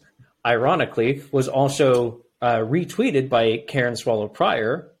this, ironically, was also retweeted by Karen Swallow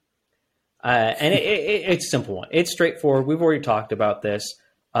Pryor. And it's a simple one. It's straightforward. We've already talked about this.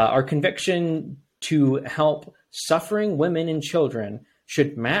 Our conviction to help suffering women and children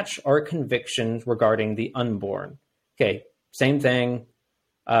should match our convictions regarding the unborn. Okay, same thing.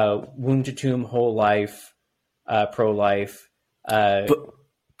 Womb to tomb, whole life, pro-life.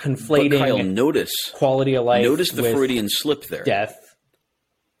 conflating Kyle, quality of life. Notice the Freudian slip there. Death.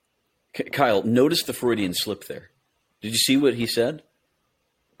 Kyle, notice the Freudian slip there. Did you see what he said?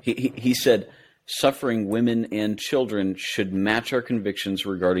 He said, suffering women and children should match our convictions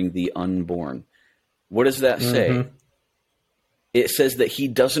regarding the unborn. What does that say? Mm-hmm. It says that he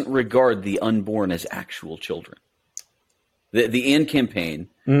doesn't regard the unborn as actual children. The AND campaign,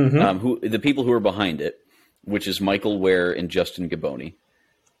 mm-hmm. The people who are behind it, which is Michael Ware and Justin Gaboni,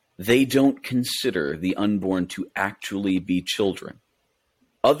 they don't consider the unborn to actually be children.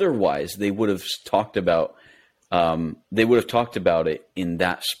 Otherwise, they would have talked about it in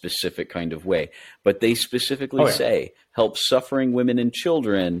that specific kind of way. But they specifically say, help suffering women and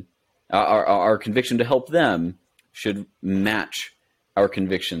children. Our conviction to help them should match our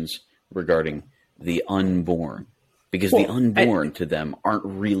convictions regarding the unborn, because the unborn to them aren't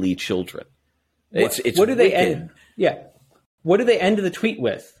really children. It's what do wicked. They end? Yeah. What do they end the tweet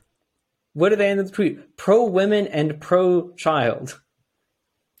with? What do they end the tweet? Pro women and pro child.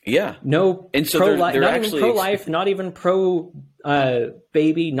 Yeah. No. And so they're not even pro life, not even pro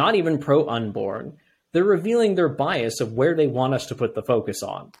baby, not even pro unborn. They're revealing their bias of where they want us to put the focus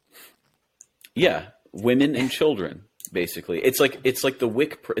on. Yeah, women and children. Basically, it's like the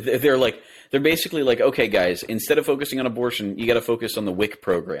WIC. They're basically like, okay, guys, instead of focusing on abortion, you got to focus on the WIC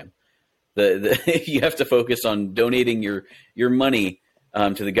program. You have to focus on donating your money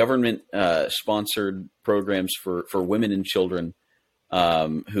to the government sponsored programs for women and children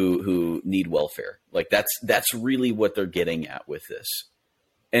who need welfare. Like that's really what they're getting at with this,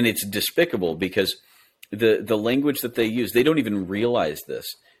 and it's despicable because the language that they use, they don't even realize this.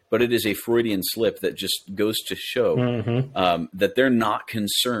 But it is a Freudian slip that just goes to show that they're not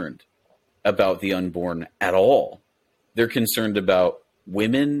concerned about the unborn at all. They're concerned about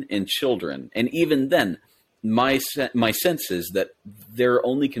women and children. And even then, my sense is that they're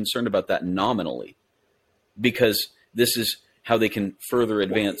only concerned about that nominally, because this is how they can further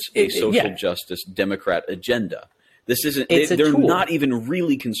advance a social justice Democrat agenda. This isn't. They're not even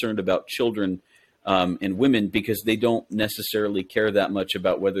really concerned about children and women, because they don't necessarily care that much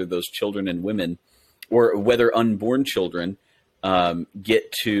about whether those children and women, or whether unborn children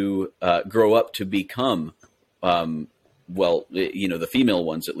get to grow up to become, the female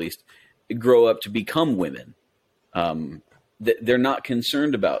ones at least, grow up to become women. They're not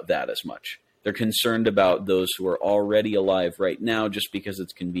concerned about that as much. They're concerned about those who are already alive right now just because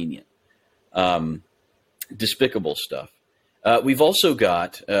it's convenient. Despicable stuff. We've also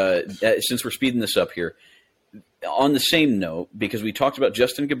got, since we're speeding this up here, on the same note, because we talked about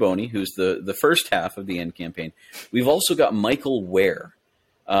Justin Gaboni, who's the first half of the AND campaign, we've also got Michael Ware.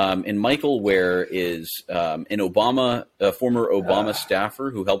 And Michael Ware is a former Obama staffer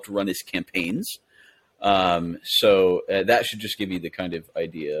who helped run his campaigns. So that should just give you a kind of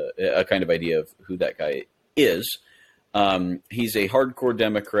idea of who that guy is. He's a hardcore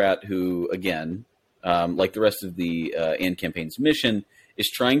Democrat who, again, like the rest of the AND campaign's mission, is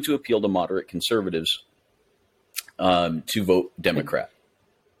trying to appeal to moderate conservatives to vote Democrat.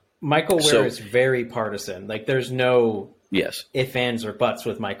 Michael Ware is very partisan. Like, there's no ifs, ands, or buts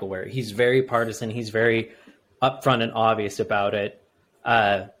with Michael Ware. He's very partisan. He's very upfront and obvious about it.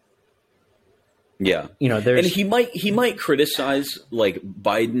 And he might criticize like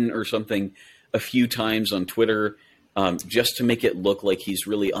Biden or something a few times on Twitter, just to make it look like he's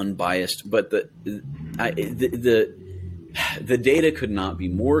really unbiased. But the data could not be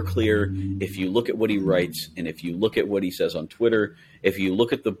more clear if you look at what he writes, and if you look at what he says on Twitter, if you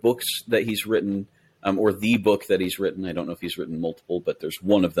look at the books that he's written, or the book that he's written. I don't know if he's written multiple, but there's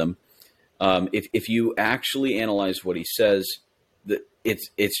one of them. If you actually analyze what he says,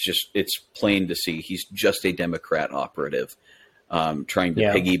 it's plain to see he's just a Democrat operative, trying to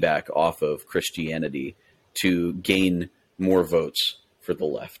piggyback off of Christianity to gain more votes for the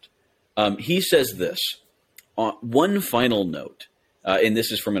left. He says this. One final note, and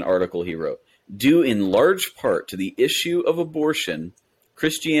this is from an article he wrote. Due in large part to the issue of abortion,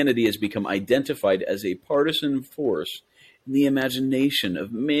 Christianity has become identified as a partisan force in the imagination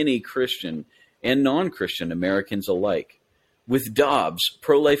of many Christian and non-Christian Americans alike. With Dobbs,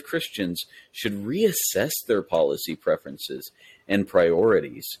 pro-life Christians should reassess their policy preferences and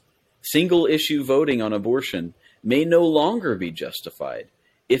priorities. Single-issue voting on abortion may no longer be justified,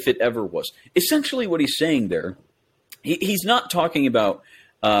 if it ever was. Essentially what he's saying there, he's not talking about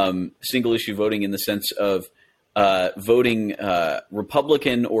single-issue voting in the sense of voting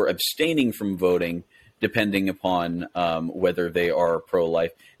Republican or abstaining from voting, depending upon whether they are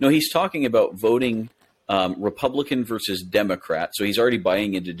pro-life. No, he's talking about voting Republican versus Democrat. So he's already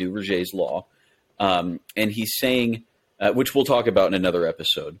buying into Duverger's law. And he's saying which we'll talk about in another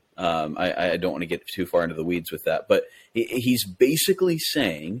episode. I don't want to get too far into the weeds with that, but he's basically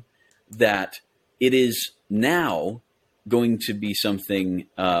saying that it is now going to be something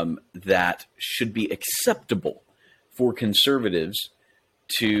that should be acceptable for conservatives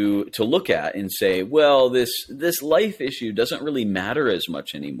to look at and say, well, this life issue doesn't really matter as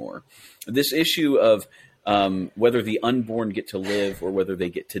much anymore. This issue of whether the unborn get to live or whether they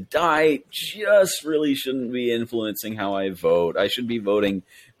get to die just really shouldn't be influencing how I vote. I should be voting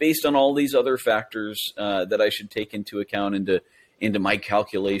based on all these other factors that I should take into account into my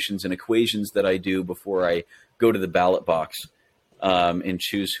calculations and equations that I do before I go to the ballot box and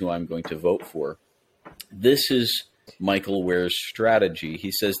choose who I'm going to vote for. This is Michael Ware's strategy.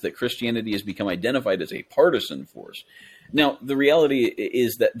 He says that Christianity has become identified as a partisan force. Now, the reality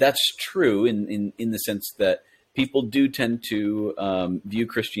is that that's true in the sense that people do tend to view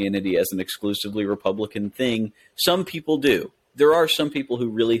Christianity as an exclusively Republican thing. Some people do. There are some people who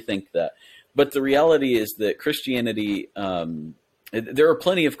really think that. But the reality is that Christianity, there are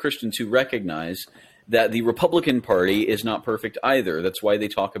plenty of Christians who recognize that the Republican Party is not perfect either. That's why they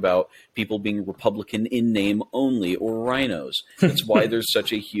talk about people being Republican in name only, or rhinos. That's why there's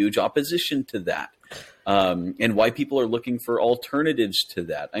such a huge opposition to that. And why people are looking for alternatives to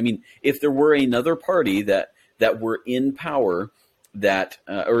that. I mean, if there were another party that were in power,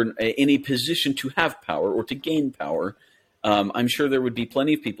 or in a position to have power or to gain power, I'm sure there would be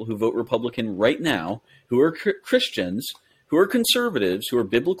plenty of people who vote Republican right now who are Christians, who are conservatives, who are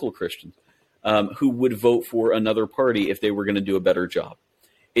biblical Christians, who would vote for another party if they were going to do a better job.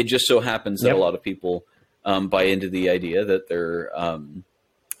 It just so happens that a lot of people buy into the idea that there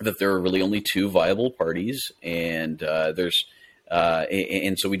are really only two viable parties, and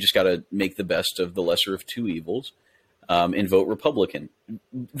and so we just got to make the best of the lesser of two evils and vote Republican.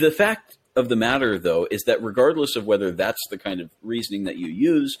 The fact of the matter, though, is that regardless of whether that's the kind of reasoning that you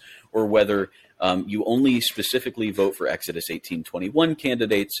use, or whether you only specifically vote for Exodus 18:21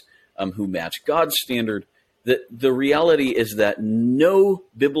 candidates who match God's standard, the reality is that no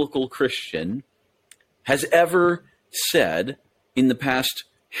biblical Christian has ever said in the past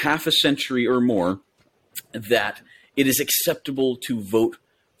half a century or more that it is acceptable to vote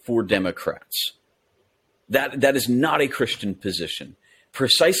for Democrats. That is not a Christian position,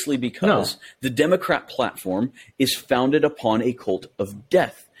 precisely because the Democrat platform is founded upon a cult of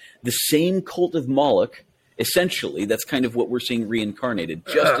death. The same cult of Moloch, essentially, that's kind of what we're seeing reincarnated,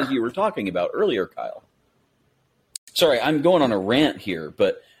 just as you were talking about earlier, Kyle. Sorry, I'm going on a rant here,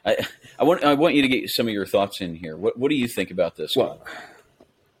 but I want you to get some of your thoughts in here. What do you think about this? Well,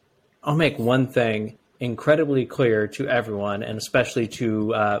 I'll make one thing incredibly clear to everyone, and especially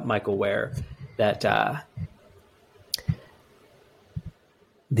to Michael Ware, that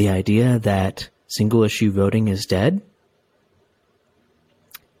the idea that single-issue voting is dead,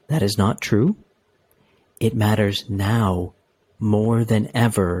 that is not true. It matters now more than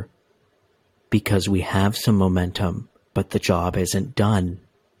ever because we have some momentum, but the job isn't done.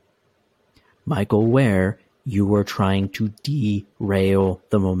 Michael Ware, you are trying to derail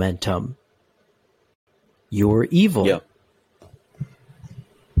the momentum. You're evil. Yeah.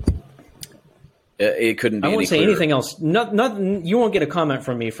 It couldn't be. I won't say clearer. anything else. Nothing. You won't get a comment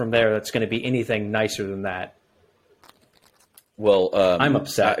from me from there that's going to be anything nicer than that. Well, I'm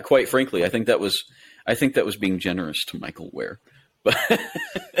upset. Quite frankly, I think that was being generous to Michael Ware. But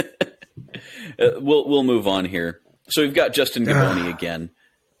we'll move on here. So we've got Justin Gaboni again.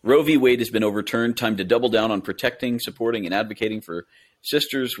 Roe v. Wade has been overturned. Time to double down on protecting, supporting, and advocating for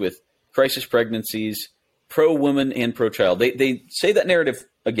sisters with crisis pregnancies, pro-woman and pro-child. They say that narrative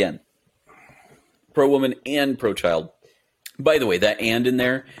again. Pro-woman and pro-child. By the way, that "and" in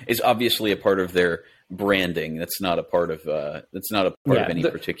there is obviously a part of their branding. That's not a part of any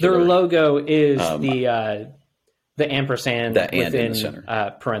particular. Their logo is the ampersand within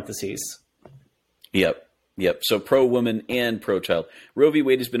parentheses. Yep. So pro-woman and pro-child. Roe v.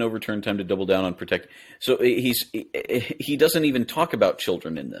 Wade has been overturned. Time to double down on protect. So he doesn't even talk about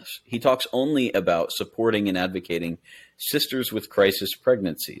children in this. He talks only about supporting and advocating sisters with crisis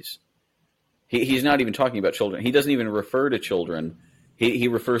pregnancies. He's not even talking about children. He doesn't even refer to children. He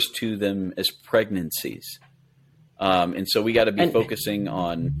refers to them as pregnancies. And so we got to be focusing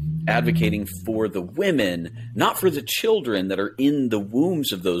on advocating for the women, not for the children that are in the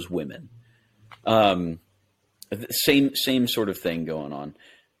wombs of those women. Same sort of thing going on.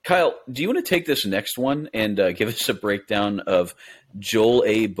 Kyle, do you want to take this next one and give us a breakdown of Joel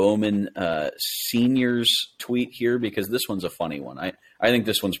A. Bowman Sr.'s tweet here? Because this one's a funny one. I think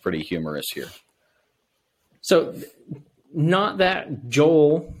this one's pretty humorous here. So not that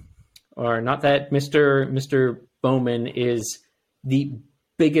Joel, or not that Mr. Bowman is the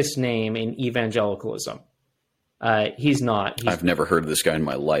biggest name in evangelicalism. He's not. I've never heard of this guy in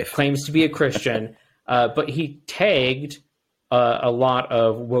my life. Claims to be a Christian, but he tagged a lot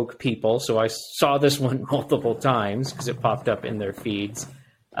of woke people. So I saw this one multiple times because it popped up in their feeds.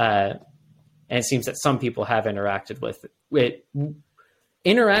 And it seems that some people have interacted with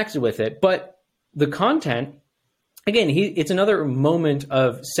it. But the content, again, it's another moment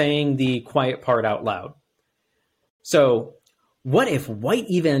of saying the quiet part out loud. So what if white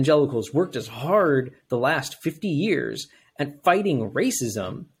evangelicals worked as hard the last 50 years at fighting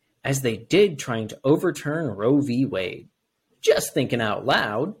racism as they did trying to overturn Roe v. Wade? Just thinking out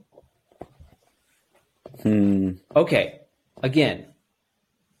loud. Okay, again,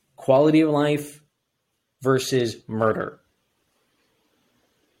 quality of life versus murder.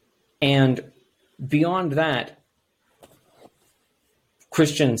 And beyond that,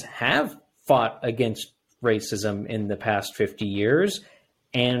 Christians have fought against racism in the past 50 years.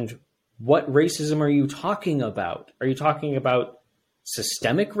 And what racism are you talking about? Are you talking about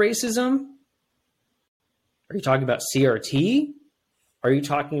systemic racism? Are you talking about CRT? Are you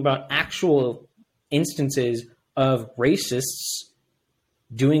talking about actual instances of racists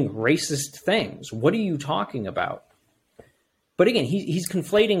doing racist things? What are you talking about? But again, he's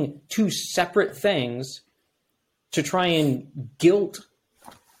conflating two separate things to try and guilt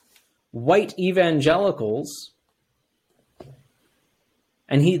white evangelicals.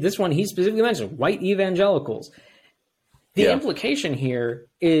 And he specifically mentioned white evangelicals. The implication here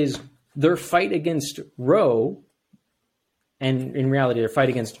is their fight against Roe, and in reality, their fight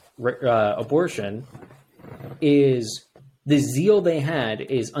against abortion, is the zeal they had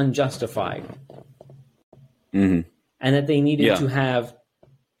is unjustified. Mm-hmm. And that they needed to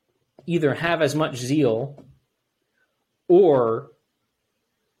either have as much zeal or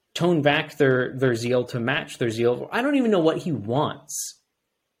tone back their zeal to match their zeal. I don't even know what he wants.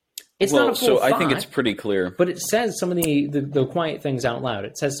 It's not a full thought, I think it's pretty clear. But it says some of the quiet things out loud.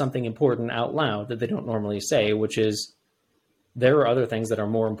 It says something important out loud that they don't normally say, which is there are other things that are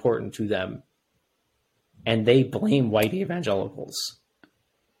more important to them. And they blame white evangelicals.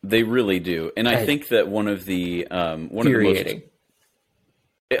 They really do. And I think that one of the infuriating.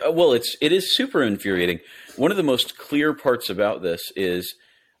 It is super infuriating. One of the most clear parts about this is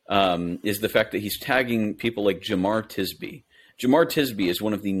the fact that he's tagging people like Jamar Tisby. Jamar Tisby is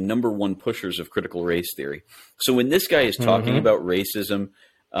one of the number one pushers of critical race theory. So when this guy is talking about racism,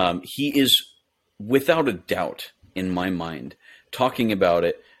 he is, without a doubt, in my mind, talking about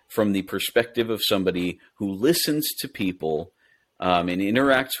it from the perspective of somebody who listens to people and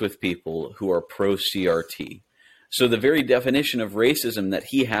interacts with people who are pro-CRT. So the very definition of racism that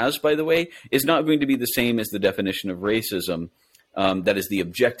he has, by the way, is not going to be the same as the definition of racism that is the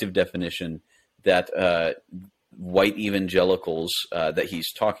objective definition that white evangelicals that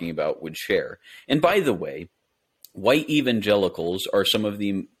he's talking about would share. And by the way, white evangelicals are some of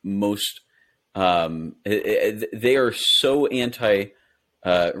the most, they are so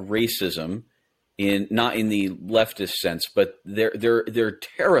anti-racism, not in the leftist sense, but they're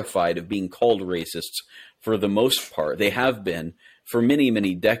terrified of being called racists for the most part. They have been for many,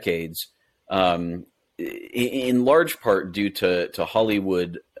 many decades, in large part due to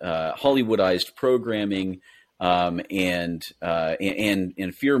Hollywoodized programming, and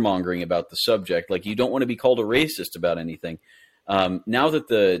fear mongering about the subject. Like, you don't want to be called a racist about anything. Now that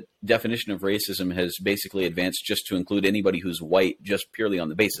the definition of racism has basically advanced just to include anybody who's white, just purely on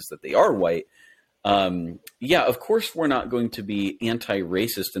the basis that they are white. Of course we're not going to be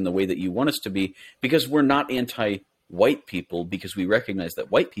anti-racist in the way that you want us to be, because we're not anti-white people, because we recognize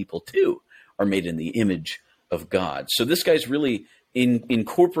that white people too are made in the image of God. So this guy's really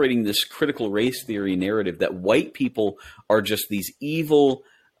incorporating this critical race theory narrative that white people are just these evil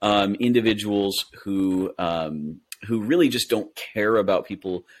individuals who really just don't care about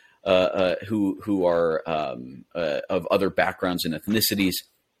people who are of other backgrounds and ethnicities.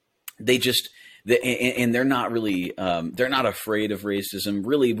 And they're not really they're not afraid of racism.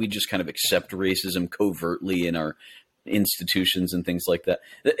 Really, we just kind of accept racism covertly in our institutions and things like that.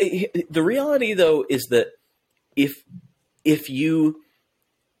 The reality, though, is that if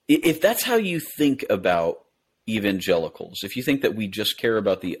that's how you think about evangelicals, if you think that we just care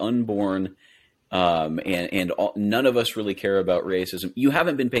about the unborn, and none of us really care about racism, you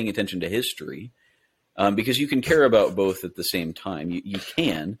haven't been paying attention to history, because you can care about both at the same time. You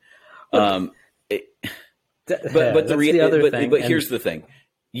can. But here's the thing.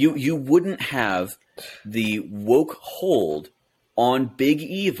 You wouldn't have the woke hold on Big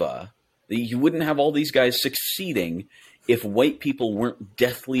Eva. You wouldn't have all these guys succeeding if white people weren't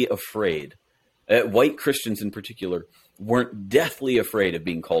deathly afraid white Christians in particular, weren't deathly afraid of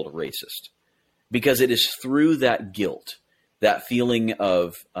being called a racist, because it is through that guilt, that feeling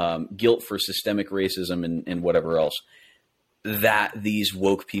of guilt for systemic racism and whatever else, that these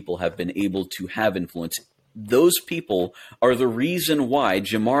woke people have been able to have influence. Those people are the reason why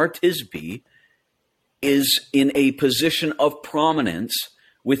Jamar Tisby is in a position of prominence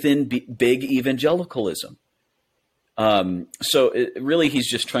within big evangelicalism. So really, he's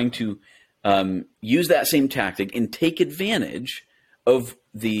just trying to use that same tactic and take advantage of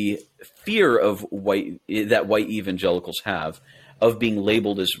the fear of that white evangelicals have of being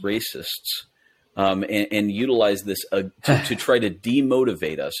labeled as racists, and utilize this to try to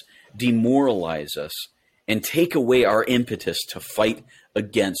demotivate us, demoralize us, and take away our impetus to fight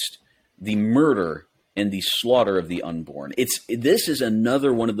against the murder and the slaughter of the unborn. This is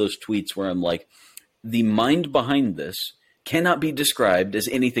another one of those tweets where I'm like, the mind behind this cannot be described as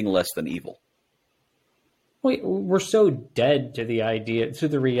anything less than evil. We're so dead to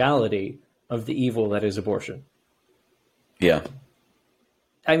the reality of the evil that is abortion. Yeah.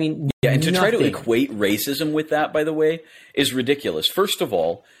 I mean, yeah, and to try to equate racism with that, by the way, is ridiculous. First of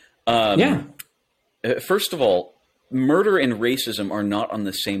all, murder and racism are not on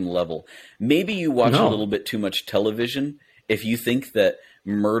the same level. Maybe you watch a little bit too much television if you think that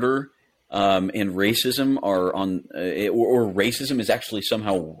murder and racism are on, or racism is actually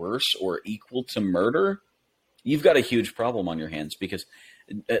somehow worse or equal to murder. You've got a huge problem on your hands, because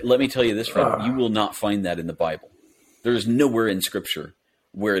let me tell you this, friend, you will not find that in the Bible. There is nowhere in Scripture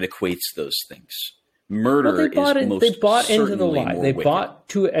where it equates those things. Murder is most they bought into the certainly lie. more They wicked. bought,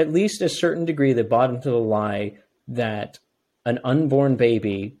 to at least a certain degree, they bought into the lie that an unborn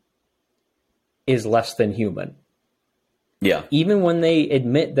baby is less than human. Yeah. Even when they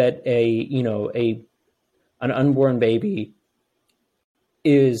admit that an unborn baby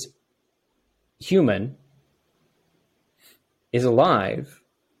is human, is alive,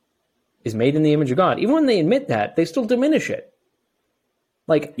 is made in the image of God, even when they admit that, they still diminish it.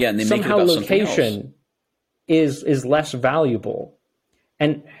 Like, and they somehow make it about something else. location is less valuable,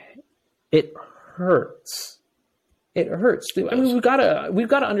 and it hurts. It hurts. I mean, we've got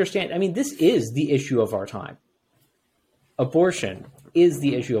to understand. I mean, this is the issue of our time. Abortion is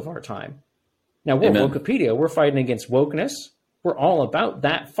the issue of our time. Now, we're Amen. Wikipedia. We're fighting against wokeness. We're all about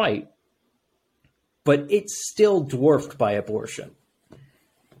that fight. But it's still dwarfed by abortion.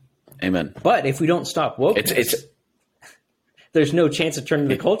 Amen. But if we don't stop wokeness, there's no chance of turning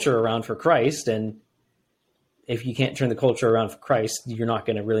the culture around for Christ. And if you can't turn the culture around for Christ, you're not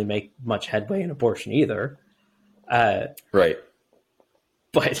going to really make much headway in abortion either. Right.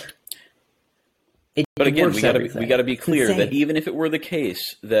 But again, we got to be clear that even if it were the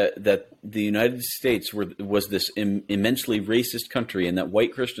case that the United States was this immensely racist country, and that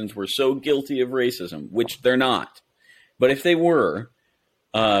white Christians were so guilty of racism, which they're not, but if they were,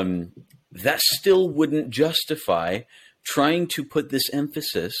 that still wouldn't justify trying to put this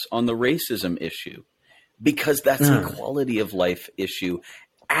emphasis on the racism issue, because that's a quality of life issue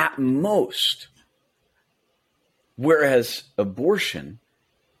at most. Whereas abortion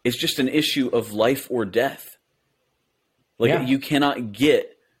is just an issue of life or death. You cannot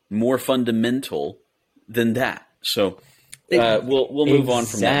get more fundamental than that. So we'll move on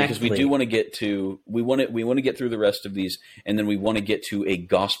from that, because we do want to get to we want to get through the rest of these, and then we want to get to a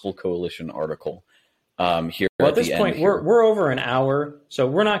Gospel Coalition article here. Well, at this point, we're over an hour, so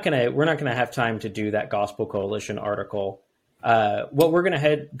we're not gonna have time to do that Gospel Coalition article. What we're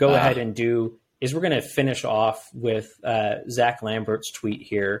gonna go ahead and do is we're gonna finish off with Zach Lambert's tweet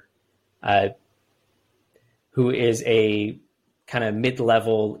here, who is a kind of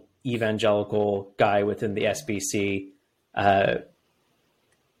mid-level evangelical guy within the SBC,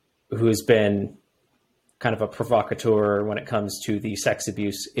 who has been kind of a provocateur when it comes to the sex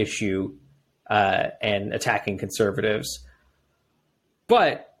abuse issue and attacking conservatives.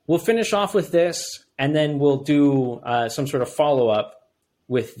 But we'll finish off with this, and then we'll do some sort of follow-up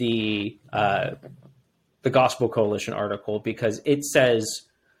with the Gospel Coalition article, because it says,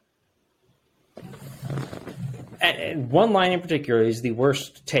 and one line in particular is the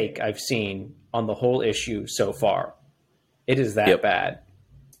worst take I've seen on the whole issue so far. It is that bad.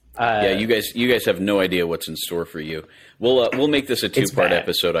 You guys have no idea what's in store for you. We'll make this a 2-part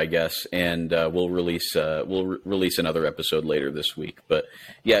episode, I guess, and we'll release another episode later this week. But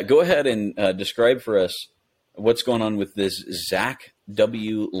yeah, go ahead and describe for us what's going on with this Zach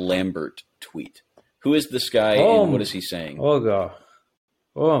W. Lambert tweet. Who is this guy, and what is he saying? Oh God!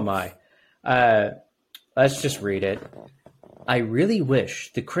 Oh my! Let's just read it. I really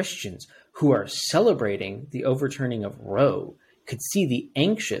wish the Christians who are celebrating the overturning of Roe could see the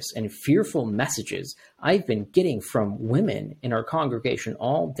anxious and fearful messages I've been getting from women in our congregation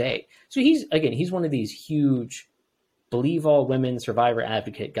all day. So he's one of these huge believe all women survivor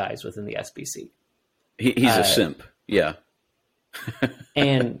advocate guys within the SBC. He's a simp. Yeah.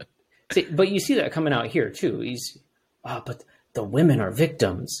 And but you see that coming out here too. But the women are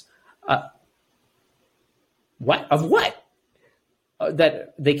victims. What? Of what?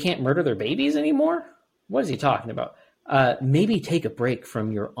 That they can't murder their babies anymore? What is he talking about? Maybe take a break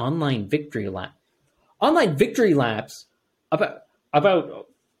from your online victory lap. Online victory laps about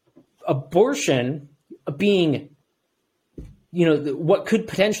abortion being, what could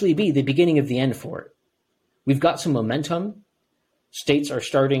potentially be the beginning of the end for it. We've got some momentum. States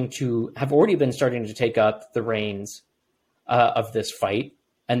have already been starting to take up the reins of this fight,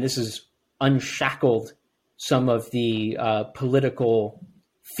 and this has unshackled some of the political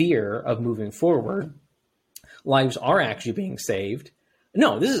fear of moving forward. Lives are actually being saved.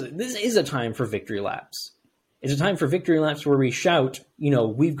 No, this is a time for victory laps. It's a time for victory laps where we shout,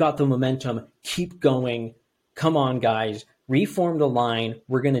 we've got the momentum, keep going, come on, guys, reform the line,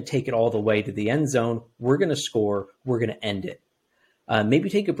 we're going to take it all the way to the end zone, we're going to score, we're going to end it. Maybe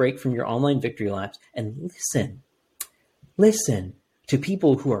take a break from your online victory laps and listen to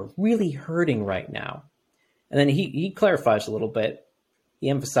people who are really hurting right now. And then he clarifies a little bit, he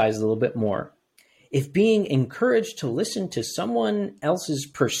emphasizes a little bit more. If being encouraged to listen to someone else's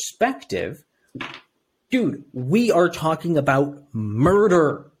perspective, dude, we are talking about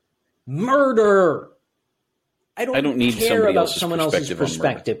murder. Murder. I don't need care about someone else's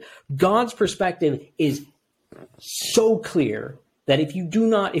perspective. God's perspective is so clear that if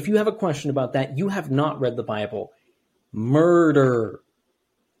you have a question about that, you have not read the Bible. Murder.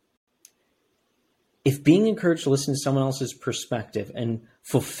 If being encouraged to listen to someone else's perspective and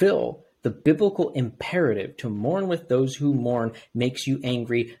fulfill the biblical imperative to mourn with those who mourn makes you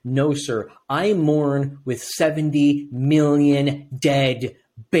angry, no, sir. I mourn with 70 million dead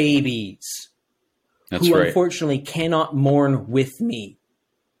babies who unfortunately cannot mourn with me.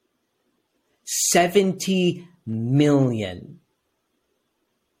 70 million.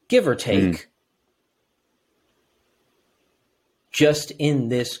 Give or take. Just in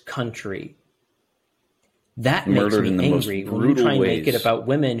this country. That makes me angry when you try and make it about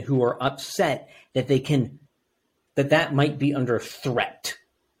women who are upset that that might be under threat,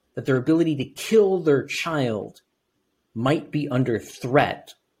 that their ability to kill their child might be under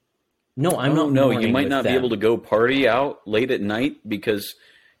threat. No, I'm not. No, you might not be able to go party out late at night because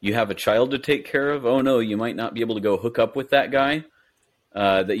you have a child to take care of. Oh no, you might not be able to go hook up with that guy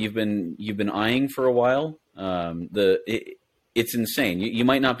that you've been eyeing for a while. It's insane. You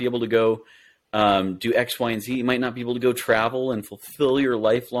might not be able to go do X, Y, and Z. You might not be able to go travel and fulfill your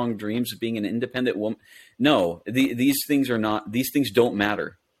lifelong dreams of being an independent woman. No, these things don't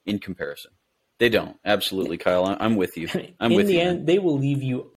matter in comparison. They don't. Absolutely, Kyle. I'm with you. In the end, they will leave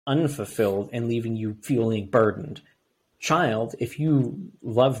you unfulfilled and leaving you feeling burdened. Child, if you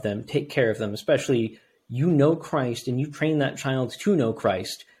love them, take care of them, especially you know Christ and you train that child to know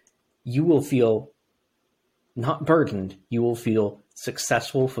Christ, you will feel not burdened. You will feel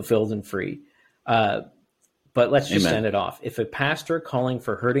successful, fulfilled, and free. But let's just end it off. If a pastor calling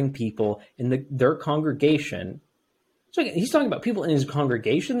for hurting people in their congregation, so he's talking about people in his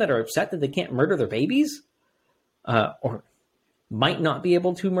congregation that are upset that they can't murder their babies, or might not be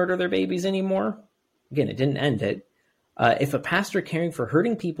able to murder their babies anymore. Again, it didn't end it. If a pastor caring for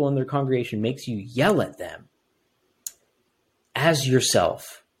hurting people in their congregation makes you yell at them, ask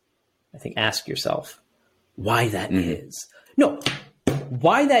yourself why that is. No,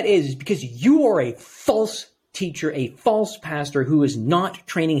 why that is because you are a false teacher, a false pastor who is not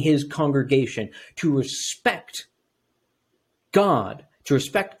training his congregation to respect God, to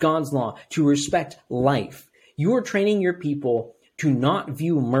respect God's law, to respect life. You are training your people to not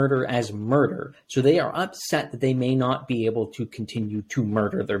view murder as murder, so they are upset that they may not be able to continue to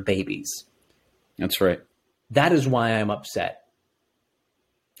murder their babies. That's right. That is why I'm upset.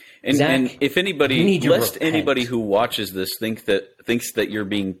 And, Zach, and if anybody, lest anybody who watches this thinks that you're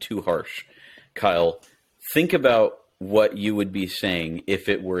being too harsh, Kyle, think about what you would be saying if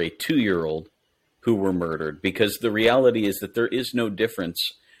it were a 2-year-old who were murdered, because the reality is that there is no difference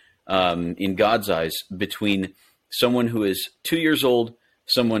in God's eyes between someone who is 2 years old,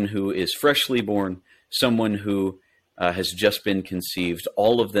 someone who is freshly born, someone who has just been conceived.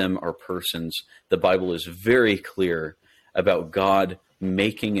 All of them are persons. The Bible is very clear about God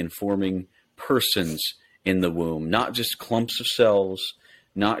making and forming persons in the womb, not just clumps of cells,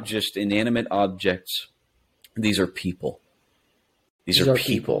 not just inanimate objects. These are people. These are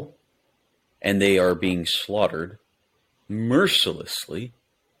people. And they are being slaughtered mercilessly.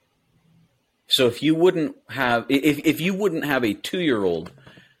 So if you wouldn't have a 2-year-old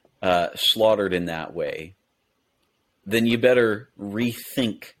slaughtered in that way, then you better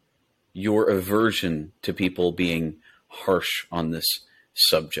rethink your aversion to people being harsh on this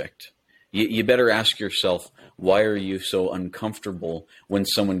subject. You better ask yourself, why are you so uncomfortable when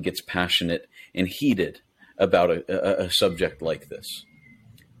someone gets passionate and heated about a subject like this?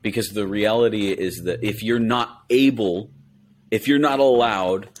 Because the reality is that if you're not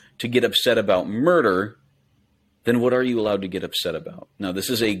allowed to get upset about murder, then what are you allowed to get upset about? Now, this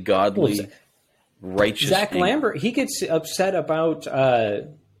is a godly, righteous Zach anger. Lambert, he gets upset about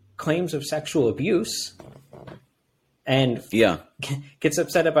claims of sexual abuse, and gets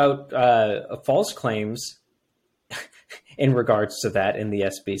upset about false claims in regards to that in the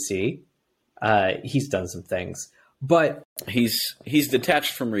SBC. He's done some things, but he's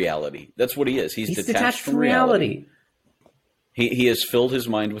detached from reality. That's what he is. He's detached from reality. He has filled his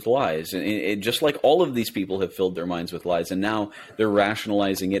mind with lies, and just like all of these people have filled their minds with lies, and now they're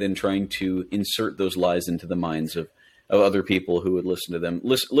rationalizing it and trying to insert those lies into the minds of other people who would listen to them.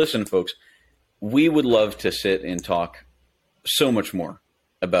 Listen, folks, we would love to sit and talk so much more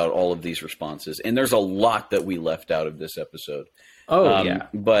about all of these responses, and there's a lot that we left out of this episode.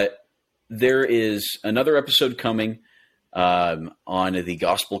 But there is another episode coming on the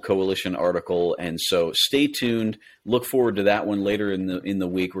Gospel Coalition article, and so stay tuned. Look forward to that one later in the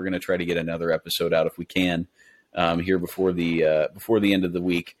week. We're going to try to get another episode out if we can here before the end of the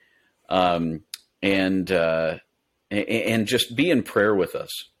week, and just be in prayer with us,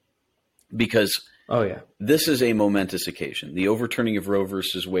 because this is a momentous occasion. The overturning of Roe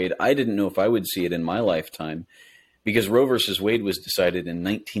versus Wade. I didn't know if I would see it in my lifetime, because Roe versus Wade was decided in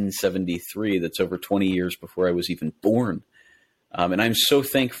 1973. That's over 20 years before I was even born. And I'm so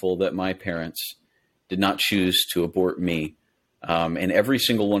thankful that my parents did not choose to abort me. And every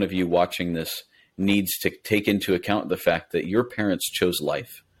single one of you watching this needs to take into account the fact that your parents chose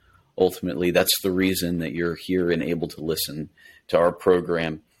life. Ultimately, that's the reason that you're here and able to listen to our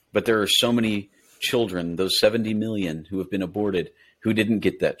program. But there are so many children, those 70 million who have been aborted, who didn't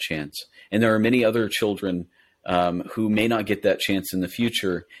get that chance. And there are many other children who may not get that chance in the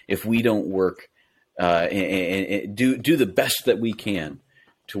future if we don't work and do the best that we can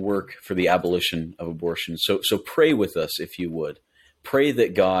to work for the abolition of abortion. So pray with us, if you would. Pray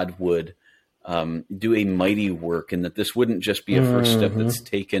that God would do a mighty work, and that this wouldn't just be a first step that's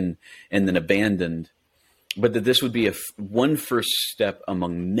taken and then abandoned, but that this would be one first step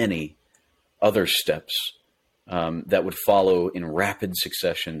among many other steps that would follow in rapid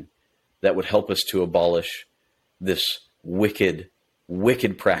succession, that would help us to abolish this wicked,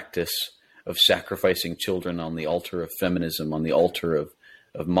 wicked practice of sacrificing children on the altar of feminism, on the altar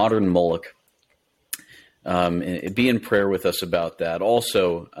of modern Moloch. And be in prayer with us about that.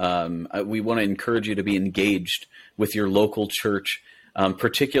 Also, we want to encourage you to be engaged with your local church.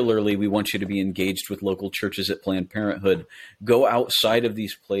 Particularly, we want you to be engaged with local churches at Planned Parenthood. Go outside of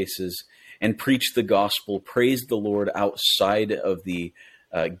these places and preach the gospel. Praise the Lord outside of the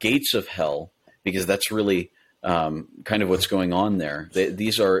gates of hell, because that's really kind of what's going on there.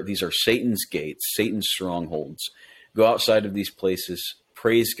 These are Satan's gates, Satan's strongholds. Go outside of these places,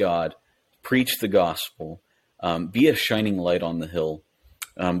 praise God, preach the gospel, be a shining light on the hill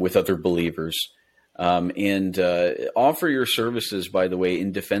with other believers, and offer your services, by the way,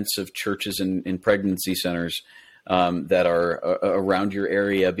 in defense of churches and pregnancy centers that are around your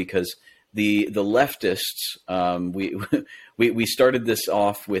area, because the leftists, we started this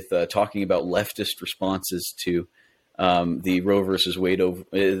off with talking about leftist responses to the Roe versus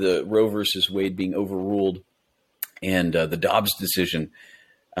Wade being overruled, and the Dobbs decision.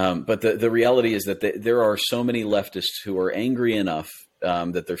 But the reality is that there are so many leftists who are angry enough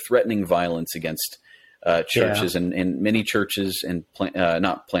that they're threatening violence against churches, and many churches and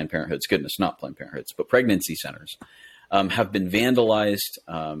not Planned Parenthoods, not Planned Parenthoods, but pregnancy centers have been vandalized,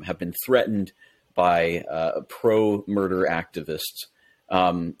 have been threatened by pro-murder activists.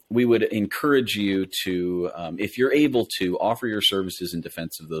 We would encourage you to, if you're able to, offer your services in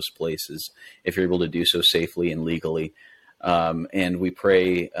defense of those places, if you're able to do so safely and legally. And we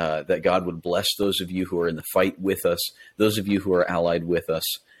pray that God would bless those of you who are in the fight with us, those of you who are allied with us.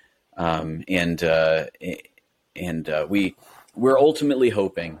 We're ultimately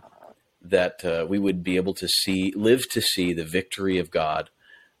hoping that we would be able to live to see the victory of God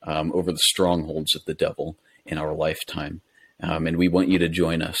over the strongholds of the devil in our lifetime. And we want you to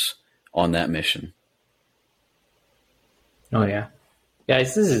join us on that mission. Oh yeah.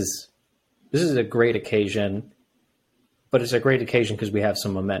 Guys, this is a great occasion, but it's a great occasion because we have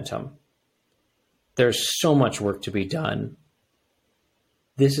some momentum. There's so much work to be done.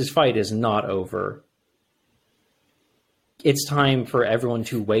 This fight is not over. It's time for everyone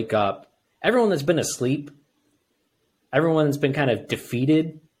to wake up. Everyone that's been asleep, everyone that's been kind of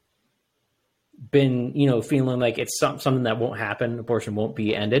defeated, been, feeling like it's something that won't happen, abortion won't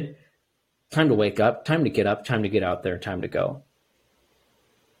be ended. Time to wake up, time to get up, time to get out there, time to go.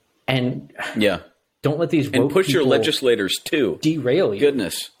 And don't let these woke and push your legislators too. Derail you.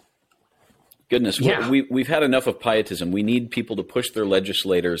 Goodness. Yeah. We've had enough of pietism. We need people to push their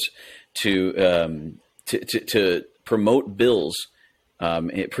legislators to promote bills,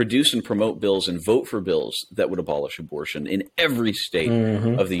 produce and promote bills and vote for bills that would abolish abortion in every state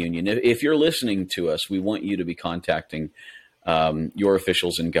of the union. If you're listening to us, we want you to be contacting your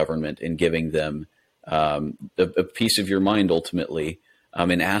officials in government and giving them a piece of your mind ultimately,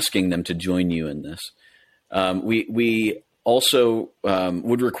 and asking them to join you in this. We also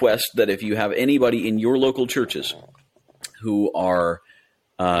would request that if you have anybody in your local churches who are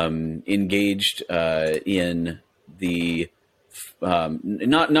engaged in the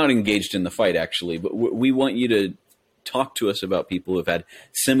not engaged in the fight, actually, but we want you to talk to us about people who have had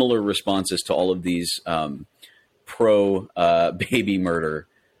similar responses to all of these pro baby murder,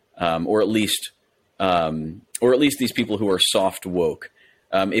 or at least these people who are soft woke.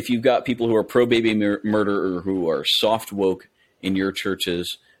 If you've got people who are pro baby murder or who are soft woke in your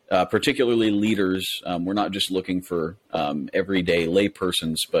churches, particularly leaders, we're not just looking for everyday lay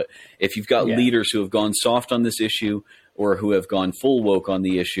persons, but if you've got leaders who have gone soft on this issue or who have gone full woke on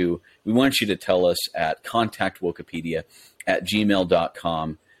the issue, we want you to tell us at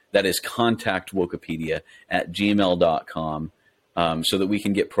contactwokepedia@gmail.com. That is contactwokepedia@gmail.com, so that we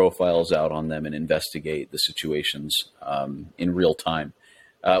can get profiles out on them and investigate the situations in real time.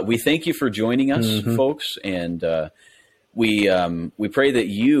 We thank you for joining us, folks, and we pray that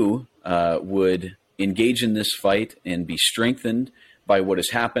you would engage in this fight and be strengthened by what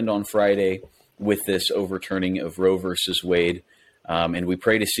has happened on Friday with this overturning of Roe versus Wade. And we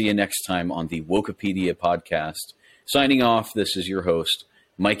pray to see you next time on the Wokepedia podcast. Signing off, this is your host,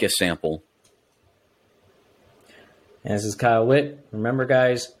 Micah Sample. And this is Kyle Witt. Remember,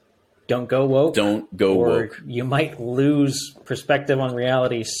 guys, don't go woke. Don't go woke. You might lose perspective on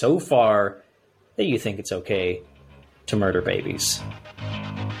reality so far that you think it's okay to murder babies.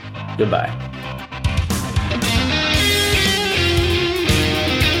 Goodbye.